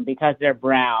American, because they're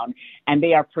brown, and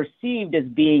they are perceived as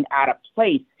being out of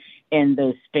place in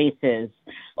those spaces.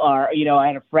 Or, you know, I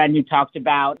had a friend who talked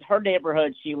about her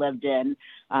neighborhood she lived in.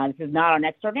 This is not our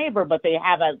next door neighbor, but they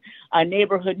have a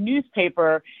neighborhood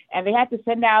newspaper, and they had to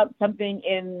send out something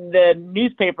in the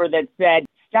newspaper that said,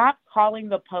 stop calling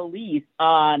the police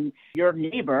on your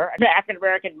neighbor, an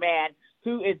African-American man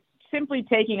who is simply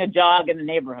taking a jog in the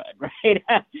neighborhood, right?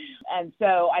 And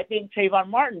so I think Trayvon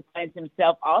Martin finds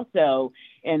himself also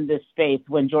in this space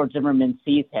when George Zimmerman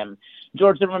sees him.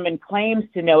 George Zimmerman claims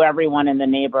to know everyone in the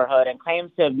neighborhood and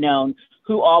claims to have known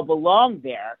who all belong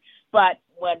there. But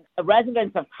when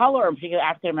residents of color, in particular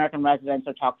African-American residents,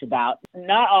 are talked about,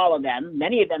 not all of them,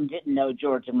 many of them didn't know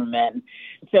George Zimmerman.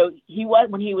 So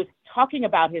when he was talking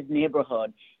about his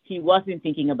neighborhood, he wasn't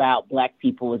thinking about black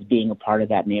people as being a part of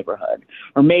that neighborhood,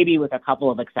 or maybe with a couple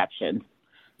of exceptions.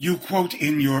 You quote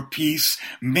in your piece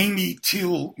Mamie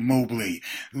Till Mobley,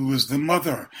 who was the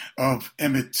mother of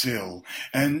Emmet Till,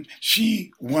 and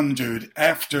she wondered,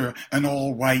 after an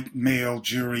all-white male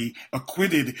jury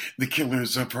acquitted the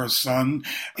killers of her son,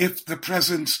 if the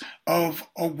presence of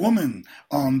a woman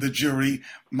on the jury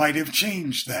might have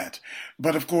changed that.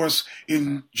 But of course,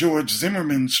 in George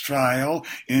Zimmerman's trial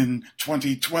in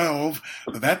 2012,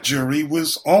 that jury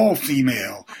was all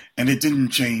female, and it didn't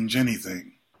change anything.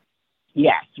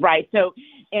 Yes, right. So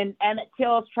in Emmet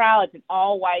Till's trial, it's an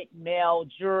all-white male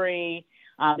jury,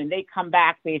 and they come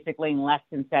back basically in less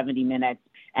than 70 minutes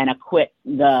and acquit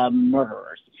the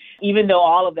murderers, even though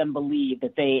all of them believe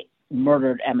that they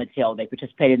murdered Emmet Till. They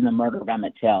participated in the murder of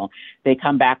Emmet Till. They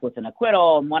come back with an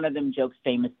acquittal, and one of them jokes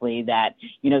famously that,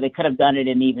 you know, they could have done it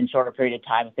in an even shorter period of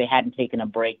time if they hadn't taken a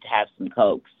break to have some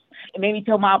Cokes. Mamie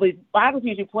Till Mobley's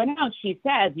biography, as you point out, she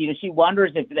says, you know, she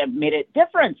wonders if that made a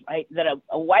difference, right? That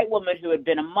a white woman who had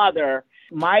been a mother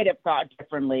might have thought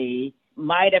differently,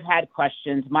 might have had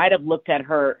questions, might have looked at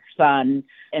her son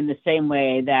in the same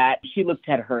way that she looked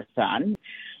at her son.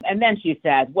 And then she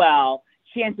says, well,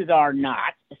 chances are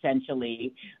not,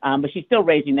 essentially, but she's still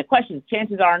raising the questions.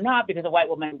 Chances are not, because a white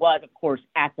woman was, of course,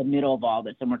 at the middle of all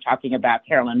this. And we're talking about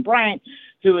Carolyn Bryant,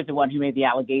 who is the one who made the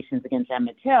allegations against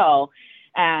Emmet Till.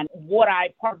 And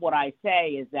part of what I say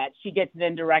is that she gets an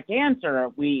indirect answer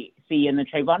we see in the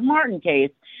Trayvon Martin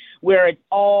case, where it's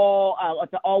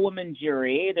an all-woman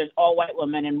jury. There's all white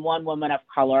women and one woman of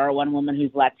color, one woman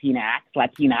who's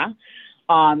Latina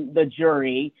on the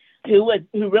jury. who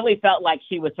really felt like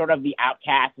she was sort of the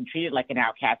outcast and treated like an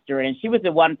outcast. And she was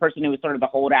the one person who was sort of the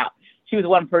holdout. She was the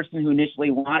one person who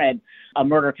initially wanted a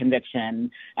murder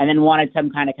conviction and then wanted some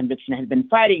kind of conviction, had been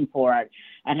fighting for it,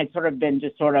 and had sort of been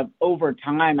just sort of over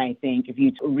time, I think, if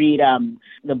you read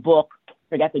the book,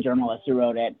 forget the journalist who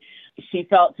wrote it, she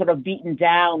felt sort of beaten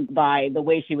down by the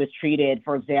way she was treated.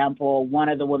 For example, one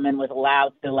of the women was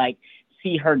allowed to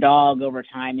see her dog over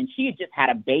time, and she had just had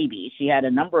a baby. She had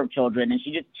a number of children, and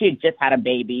she had just had a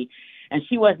baby, and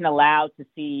she wasn't allowed to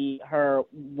see her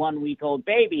 1-week-old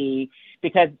baby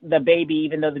because the baby,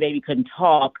 even though the baby couldn't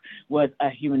talk, was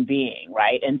a human being,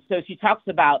 right? And so she talks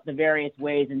about the various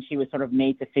ways in she was sort of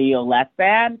made to feel less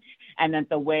than, and then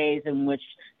the ways in which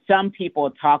some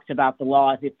people talked about the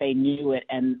law as if they knew it,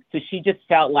 and so she just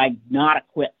felt like not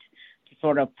equipped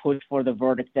sort of push for the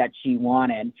verdict that she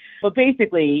wanted. But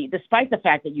basically, despite the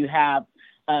fact that you have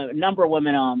a number of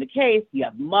women on the case, you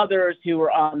have mothers who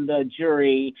were on the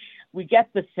jury, we get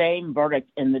the same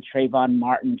verdict in the Trayvon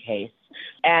Martin case.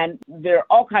 And there are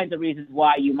all kinds of reasons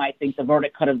why you might think the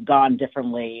verdict could have gone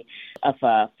differently if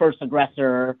a first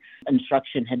aggressor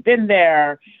instruction had been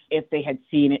there, if they had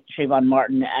seen Trayvon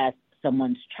Martin as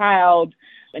someone's child.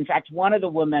 In fact, one of the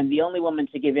women, the only woman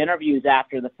to give interviews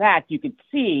after the fact, you could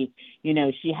see,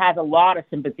 she has a lot of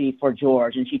sympathy for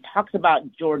George. And she talks about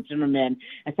George Zimmerman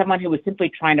as someone who was simply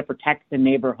trying to protect the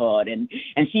neighborhood. And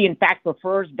she, in fact,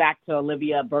 refers back to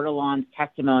Olivia Bertolon's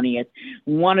testimony as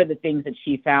one of the things that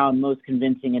she found most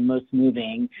convincing and most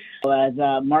moving. As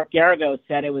Mark Garrigo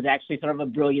said, it was actually sort of a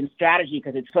brilliant strategy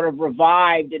because it sort of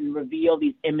revived and revealed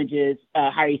these images,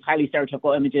 highly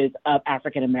stereotypical images of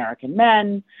African-American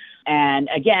men. And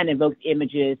again, evoked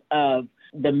images of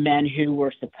the men who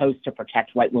were supposed to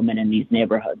protect white women in these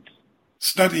neighborhoods.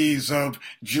 Studies of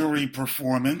jury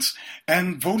performance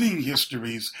and voting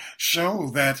histories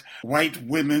show that white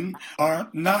women are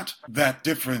not that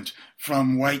different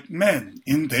from white men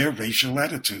in their racial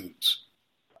attitudes.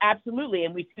 Absolutely.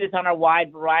 And we see this on a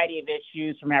wide variety of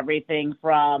issues, from everything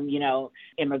from,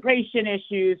 immigration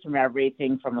issues, from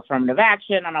everything from affirmative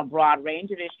action, on a broad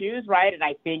range of issues, right? And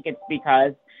I think it's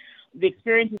because the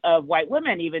experiences of white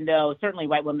women, even though certainly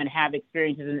white women have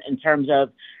experiences in terms of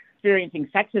experiencing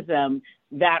sexism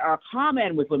that are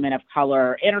common with women of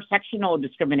color, intersectional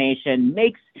discrimination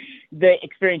makes the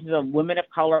experiences of women of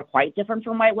color quite different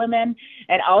from white women.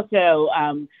 And also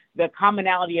the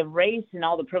commonality of race and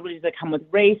all the privileges that come with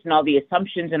race and all the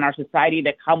assumptions in our society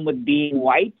that come with being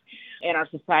white in our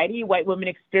society. White women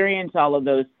experience all of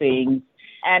those things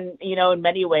and, in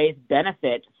many ways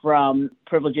benefit from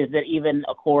privileges that even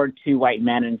accord to white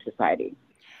men in society.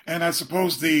 And I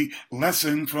suppose the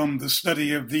lesson from the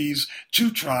study of these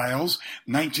two trials,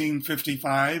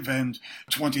 1955 and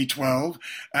 2012,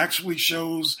 actually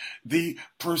shows the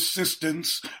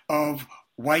persistence of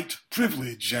white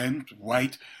privilege and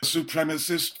white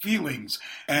supremacist feelings,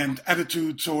 and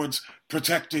attitude towards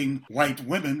protecting white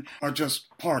women are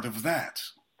just part of that.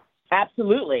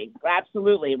 Absolutely,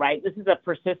 right? This is a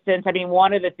persistence. I mean,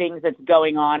 one of the things that's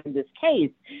going on in this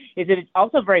case is that it's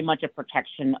also very much a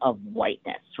protection of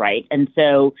whiteness, right? And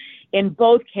so in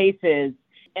both cases,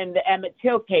 in the Emmet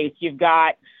Till case, you've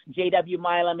got J.W.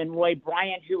 Milam and Roy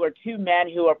Bryant, who are two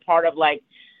men who are part of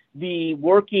the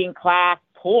working class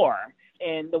poor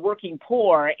in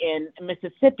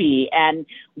Mississippi. And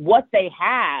what they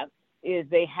have is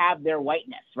they have their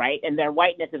whiteness, right? And their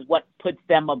whiteness is what puts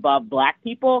them above Black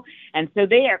people. And so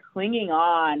they are clinging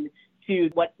on to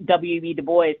what W.E. Du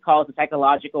Bois calls the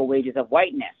psychological wages of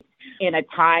whiteness in a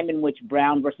time in which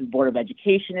Brown versus Board of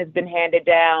Education has been handed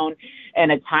down,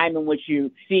 and a time in which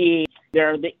you see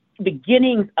there are the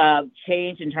beginnings of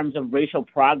change in terms of racial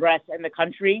progress in the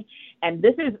country. And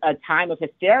this is a time of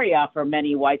hysteria for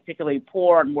many whites, particularly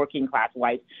poor and working class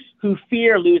whites, who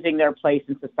fear losing their place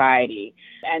in society.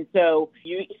 And so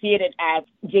you see it as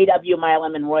J.W.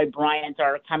 Milam and Roy Bryant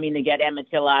are coming to get Emmet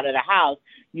Till out of the house.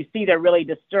 You see they're really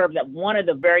disturbed that one of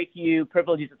the very few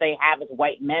privileges that they have as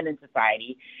white men in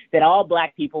society, that all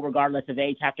Black people, regardless of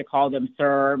age, have to call them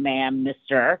sir, ma'am,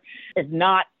 mister, is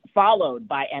not followed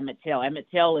by Emmet Till. Emmet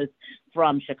Till is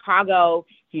from Chicago.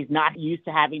 He's not used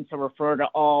to having to refer to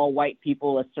all white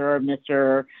people as sir,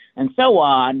 mister, and so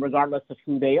on, regardless of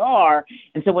who they are.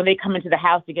 And so when they come into the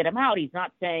house to get him out, he's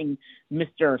not saying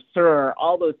Mr., sir,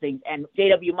 all those things. And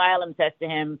J.W. Milam says to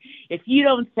him, if you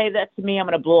don't say that to me, I'm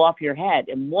going to blow off your head.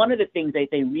 And one of the things that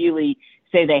they really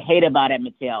say they hate about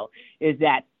Emmet Till is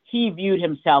that he viewed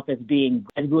himself as being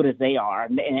as good as they are.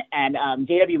 And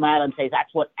J.W. Milam says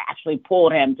that's what actually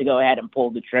pulled him to go ahead and pull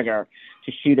the trigger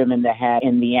to shoot him in the head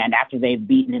in the end, after they've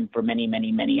beaten him for many,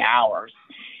 many, many hours.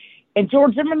 And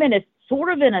George Zimmerman is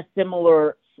sort of in a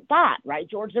similar spot, right?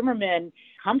 George Zimmerman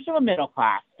comes from a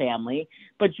middle-class family,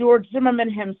 but George Zimmerman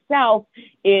himself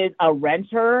is a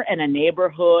renter in a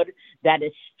neighborhood that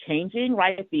is changing,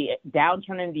 right? The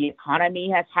downturn in the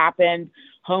economy has happened.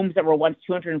 Homes that were once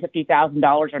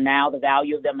 $250,000 are now, the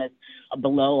value of them is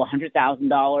below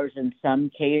 $100,000 in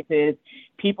some cases.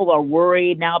 People are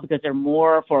worried now because there are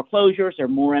more foreclosures, there are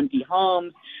more empty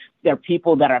homes. There are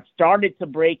people that have started to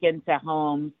break into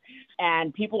homes,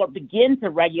 and people are begin to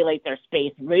regulate their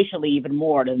space racially even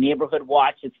more. The neighborhood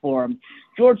watch is formed.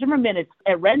 George Zimmerman is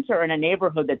a renter in a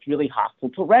neighborhood that's really hostile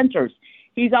to renters.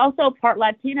 He's also part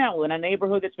Latino in a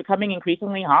neighborhood that's becoming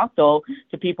increasingly hostile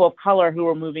to people of color who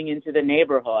are moving into the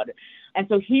neighborhood. And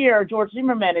so here, George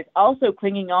Zimmerman is also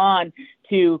clinging on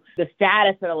to the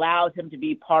status that allows him to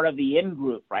be part of the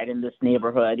in-group, right, in this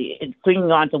neighborhood. It's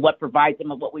clinging on to what provides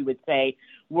him of what we would say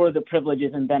were the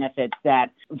privileges and benefits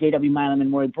that J.W. Milam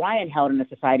and Roy Bryant held in a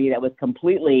society that was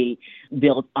completely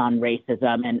built on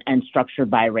racism and structured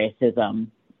by racism.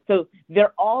 So there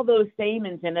are all those same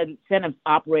incentives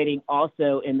operating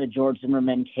also in the George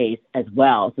Zimmerman case as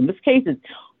well. So this case is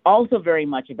also very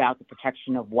much about the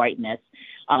protection of whiteness.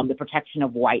 The protection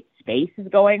of white space is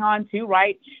going on too,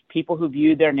 right? People who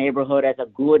viewed their neighborhood as a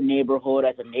good neighborhood,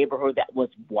 as a neighborhood that was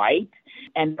white.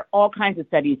 And there are all kinds of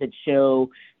studies that show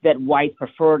that whites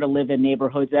prefer to live in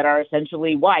neighborhoods that are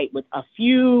essentially white with a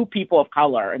few people of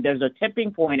color. And there's a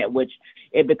tipping point at which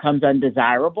it becomes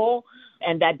undesirable.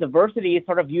 And that diversity is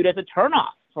sort of viewed as a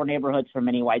turnoff for neighborhoods for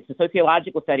many whites. The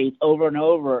sociological studies over and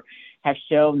over have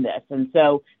shown this. And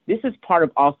so this is part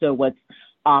of also what's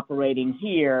operating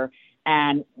here.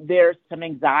 And there's some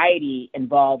anxiety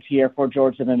involved here for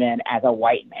George Zimmerman as a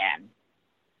white man.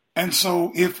 And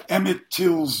so if Emmet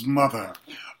Till's mother,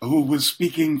 who was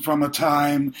speaking from a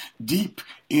time deep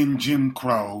in Jim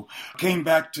Crow, came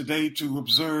back today to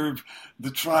observe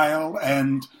the trial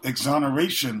and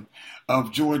exoneration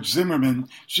of George Zimmerman,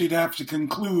 she'd have to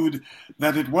conclude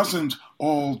that it wasn't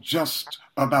all just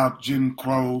about Jim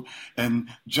Crow and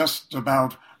just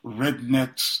about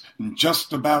rednecks and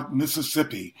just about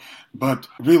Mississippi, but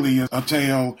really a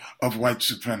tale of white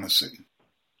supremacy.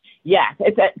 Yes,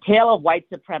 it's a tale of white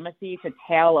supremacy. It's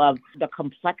a tale of the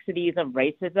complexities of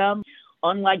racism.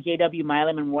 Unlike J.W.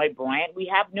 Milam and Roy Bryant,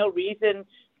 we have no reason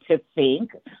to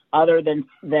think, other than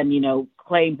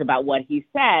claims about what he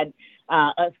said,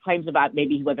 claims about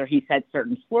maybe whether he said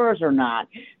certain slurs or not,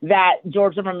 that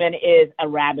George Zimmerman is a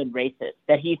rabid racist,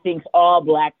 that he thinks all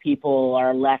black people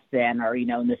are less than, or, in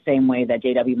the same way that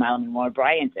J.W. Milam and Roy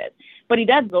Bryant did. But he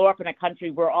does grow up in a country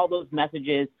where all those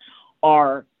messages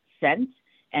are sent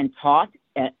and taught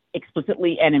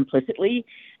explicitly and implicitly.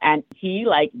 And he,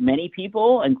 like many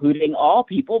people, including all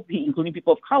people, including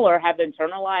people of color, have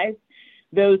internalized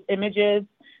those images,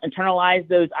 internalized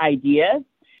those ideas.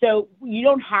 So you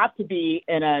don't have to be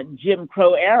in a Jim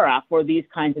Crow era for these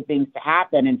kinds of things to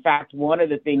happen. In fact, one of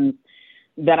the things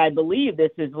that I believe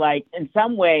this is like, in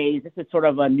some ways, this is sort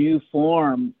of a new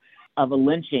form of a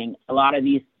lynching. A lot of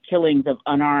these killings of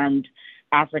unarmed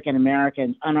African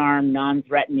Americans, unarmed,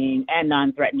 non-threatening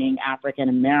African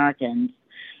Americans,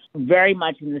 very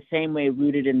much in the same way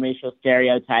rooted in racial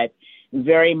stereotype,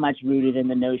 very much rooted in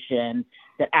the notion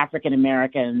that African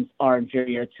Americans are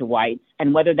inferior to whites.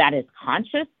 And whether that is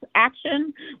conscious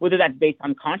action, whether that's based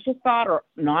on conscious thought or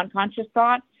non-conscious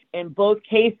thought, in both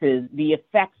cases, the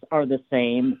effects are the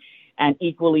same and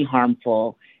equally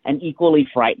harmful and equally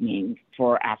frightening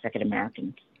for African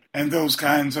Americans. And those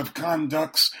kinds of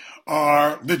conducts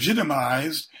are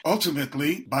legitimized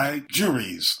ultimately by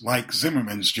juries, like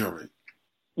Zimmerman's jury.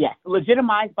 Yes,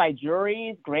 legitimized by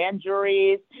juries, grand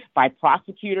juries, by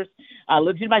prosecutors,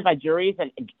 legitimized by juries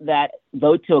that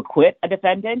vote to acquit a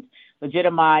defendant,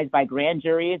 legitimized by grand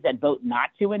juries that vote not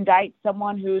to indict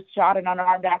someone who's shot an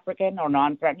unarmed African or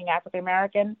non-threatening African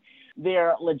American.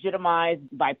 They're legitimized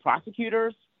by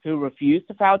prosecutors who refuse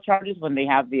to file charges when they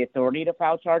have the authority to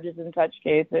file charges in such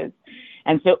cases.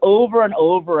 And so over and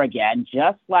over again,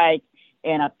 just like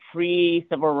in a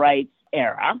pre-civil rights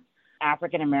era,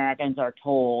 African Americans are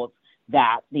told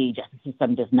that the justice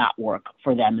system does not work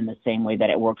for them in the same way that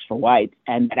it works for whites,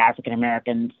 and that African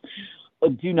Americans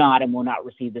do not and will not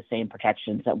receive the same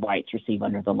protections that whites receive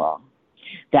under the law.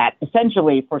 That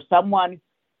essentially for someone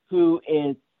who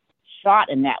is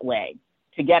shot in that way,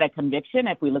 to get a conviction,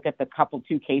 if we look at the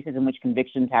two cases in which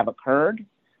convictions have occurred,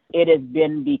 it has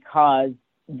been because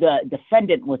the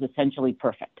defendant was essentially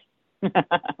perfect,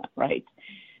 right?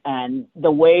 And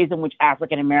the ways in which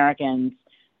African Americans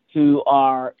who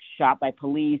are shot by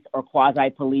police or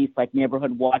quasi-police, like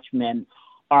neighborhood watchmen,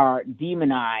 are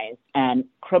demonized and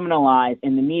criminalized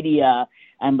in the media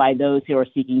and by those who are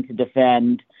seeking to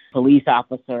defend police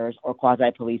officers or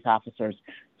quasi-police officers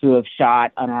who have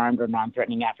shot unarmed or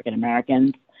non-threatening African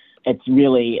Americans. It's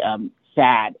really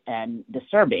sad and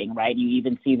disturbing, right? You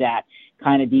even see that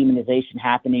kind of demonization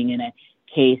happening in a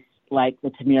case like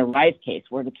the Tamir Rice case,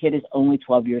 where the kid is only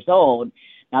 12 years old.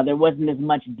 Now, there wasn't as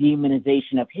much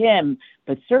demonization of him,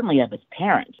 but certainly of his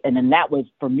parents. And then that was,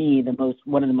 for me,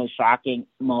 one of the most shocking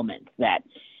moments, that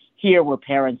here where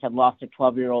parents have lost a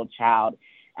 12-year-old child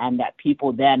and that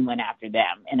people then went after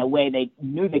them in a way they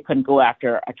knew they couldn't go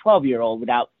after a 12-year-old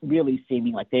without really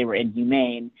seeming like they were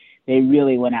inhumane. They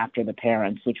really went after the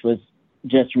parents, which was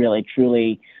just really,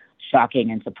 truly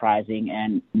shocking and surprising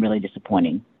and really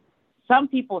disappointing. Some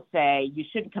people say you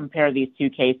shouldn't compare these two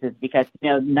cases because, the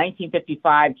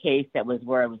 1955 case that was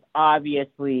where it was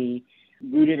obviously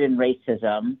rooted in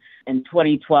racism. In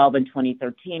 2012 and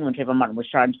 2013, when Trayvon Martin was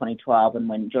shot in 2012 and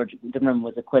when George Zimmerman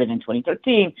was acquitted in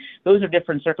 2013, those are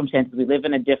different circumstances. We live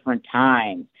in a different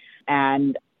time.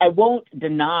 And I won't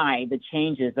deny the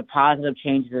positive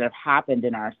changes that have happened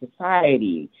in our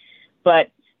society.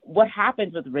 But what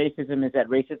happens with racism is that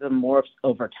racism morphs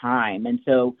over time. And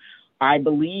so I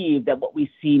believe that what we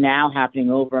see now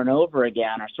happening over and over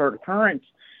again are sort of current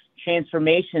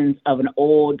transformations of an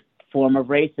old form of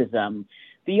racism.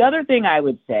 The other thing I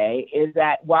would say is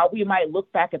that while we might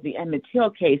look back at the Emmet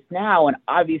Till case now and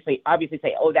obviously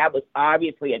say, oh, that was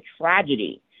obviously a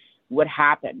tragedy, what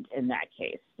happened in that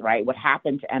case, right? What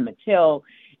happened to Emmet Till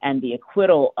and the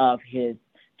acquittal of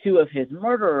two of his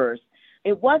murderers,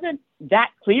 it wasn't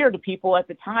that clear to people at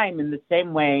the time in the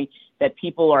same way that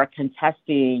people are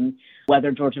contesting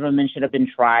whether George Zimmerman should have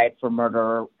been tried for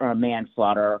murder or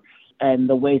manslaughter, and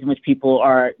the ways in which people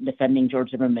are defending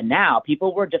George Zimmerman now.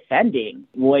 People were defending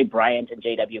Roy Bryant and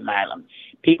J.W. Milam.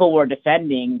 People were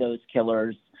defending those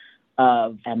killers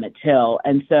of Emmet Till.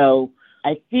 And so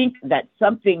I think that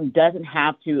something doesn't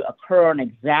have to occur in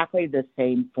exactly the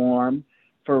same form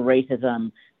for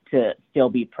racism to still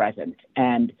be present.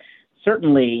 And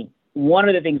certainly, one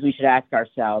of the things we should ask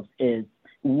ourselves is,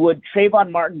 would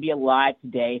Trayvon Martin be alive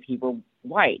today if he were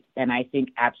white? And I think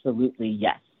absolutely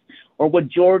yes. Or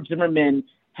would George Zimmerman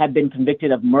have been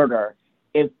convicted of murder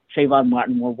if Trayvon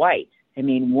Martin were white? I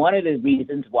mean, one of the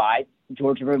reasons why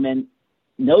George Zimmerman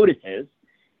notices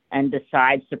and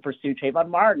decides to pursue Trayvon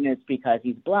Martin is because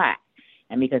he's black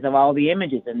and because of all the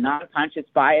images and non-conscious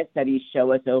bias that he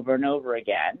shows us over and over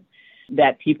again,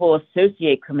 that people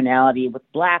associate criminality with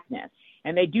blackness.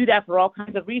 And they do that for all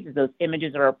kinds of reasons. Those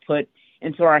images are put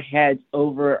into our heads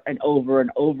over and over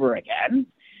and over again.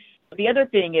 The other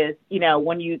thing is,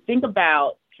 when you think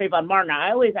about Trayvon Martin,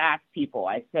 I always ask people,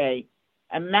 I say,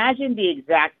 imagine the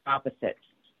exact opposite.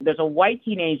 There's a white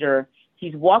teenager.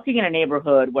 He's walking in a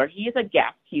neighborhood where he is a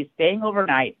guest. He's staying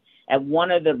overnight at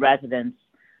one of the residents'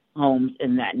 homes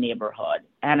in that neighborhood.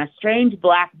 And a strange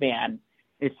black man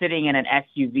is sitting in an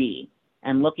SUV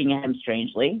and looking at him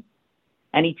strangely.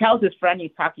 And he tells his friend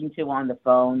he's talking to on the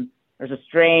phone, there's a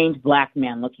strange black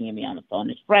man looking at me on the phone.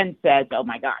 His friend says, oh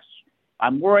my gosh,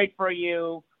 I'm worried for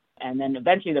you. And then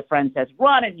eventually the friend says,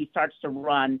 run, and he starts to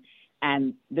run.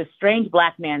 And this strange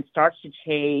black man starts to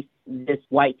chase this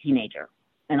white teenager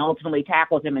and ultimately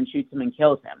tackles him and shoots him and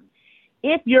kills him.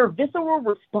 If your visceral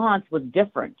response was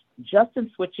different, just in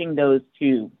switching those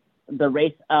two, the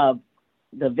race of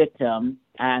the victim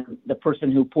and the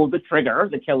person who pulled the trigger,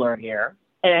 the killer here,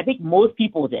 and I think most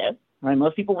people did, right?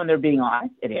 Most people, when they're being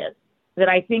honest, it is, that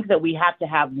I think that we have to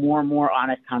have more and more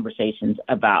honest conversations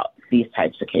about these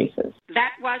types of cases.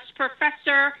 That was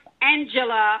Professor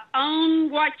Angela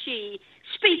Onwuachi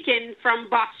speaking from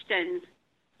Boston.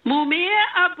 Mumia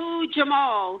Abu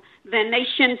Jamal, the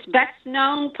nation's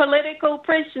best-known political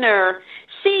prisoner,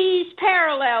 sees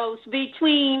parallels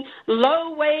between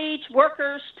low-wage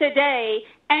workers today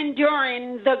and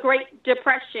during the Great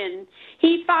Depression.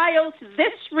 He files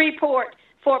this report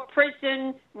for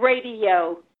Prison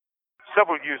Radio.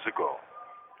 Several years ago,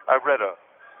 I read a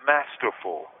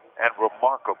masterful and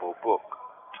remarkable book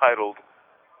titled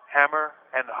Hammer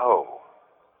and Hoe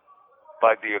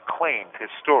by the acclaimed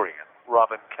historian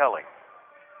Robin Kelly.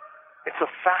 It's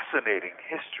a fascinating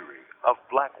history of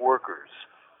black workers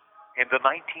in the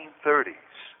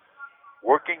 1930s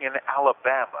working in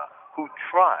Alabama who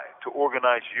tried to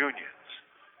organize unions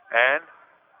and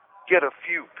get a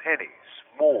few pennies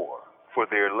more for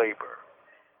their labor,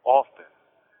 often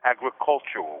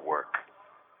agricultural work.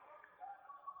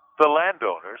 The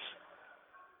landowners,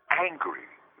 angry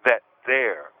that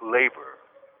their labor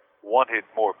wanted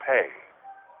more pay,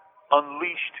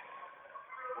 unleashed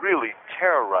really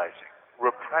terrorizing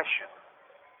repression,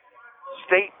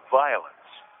 state violence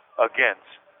against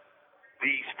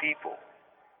these people,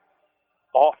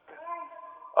 often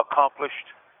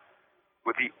accomplished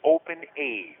with the open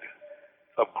aid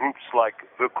of groups like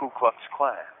the Ku Klux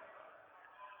Klan.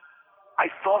 I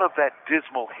thought of that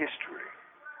dismal history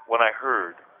when I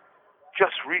heard,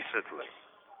 just recently,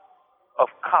 of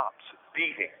cops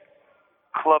beating,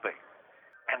 clubbing,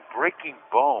 and breaking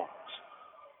bones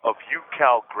of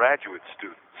UCal graduate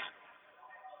students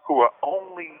who are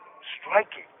only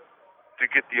striking to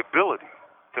get the ability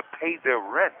to pay their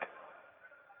rent.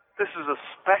 This is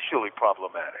especially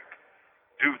problematic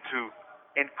due to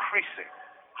increasing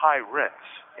high rents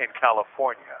in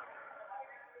California.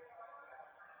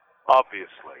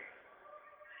 Obviously,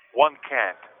 one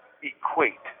can't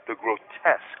equate the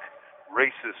grotesque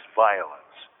racist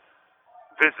violence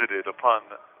visited upon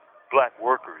black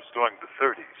workers during the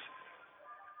 30s.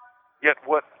 Yet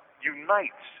what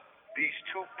unites these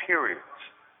two periods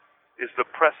is the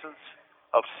presence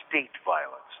of state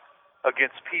violence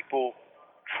against people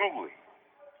truly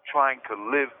trying to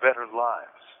live better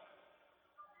lives.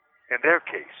 In their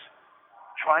case,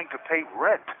 trying to pay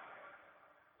rent.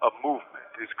 A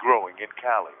movement is growing in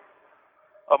Cali.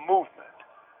 A movement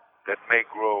that may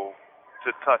grow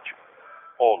to touch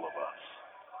all of us.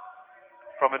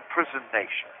 From Imprisoned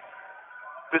Nation,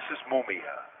 this is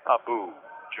Mumia Abu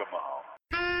Jamal.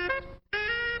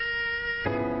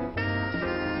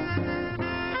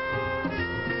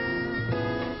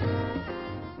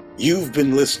 You've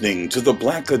been listening to the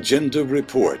Black Agenda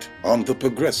Report on the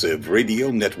Progressive Radio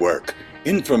Network.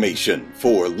 Information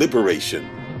for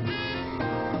liberation.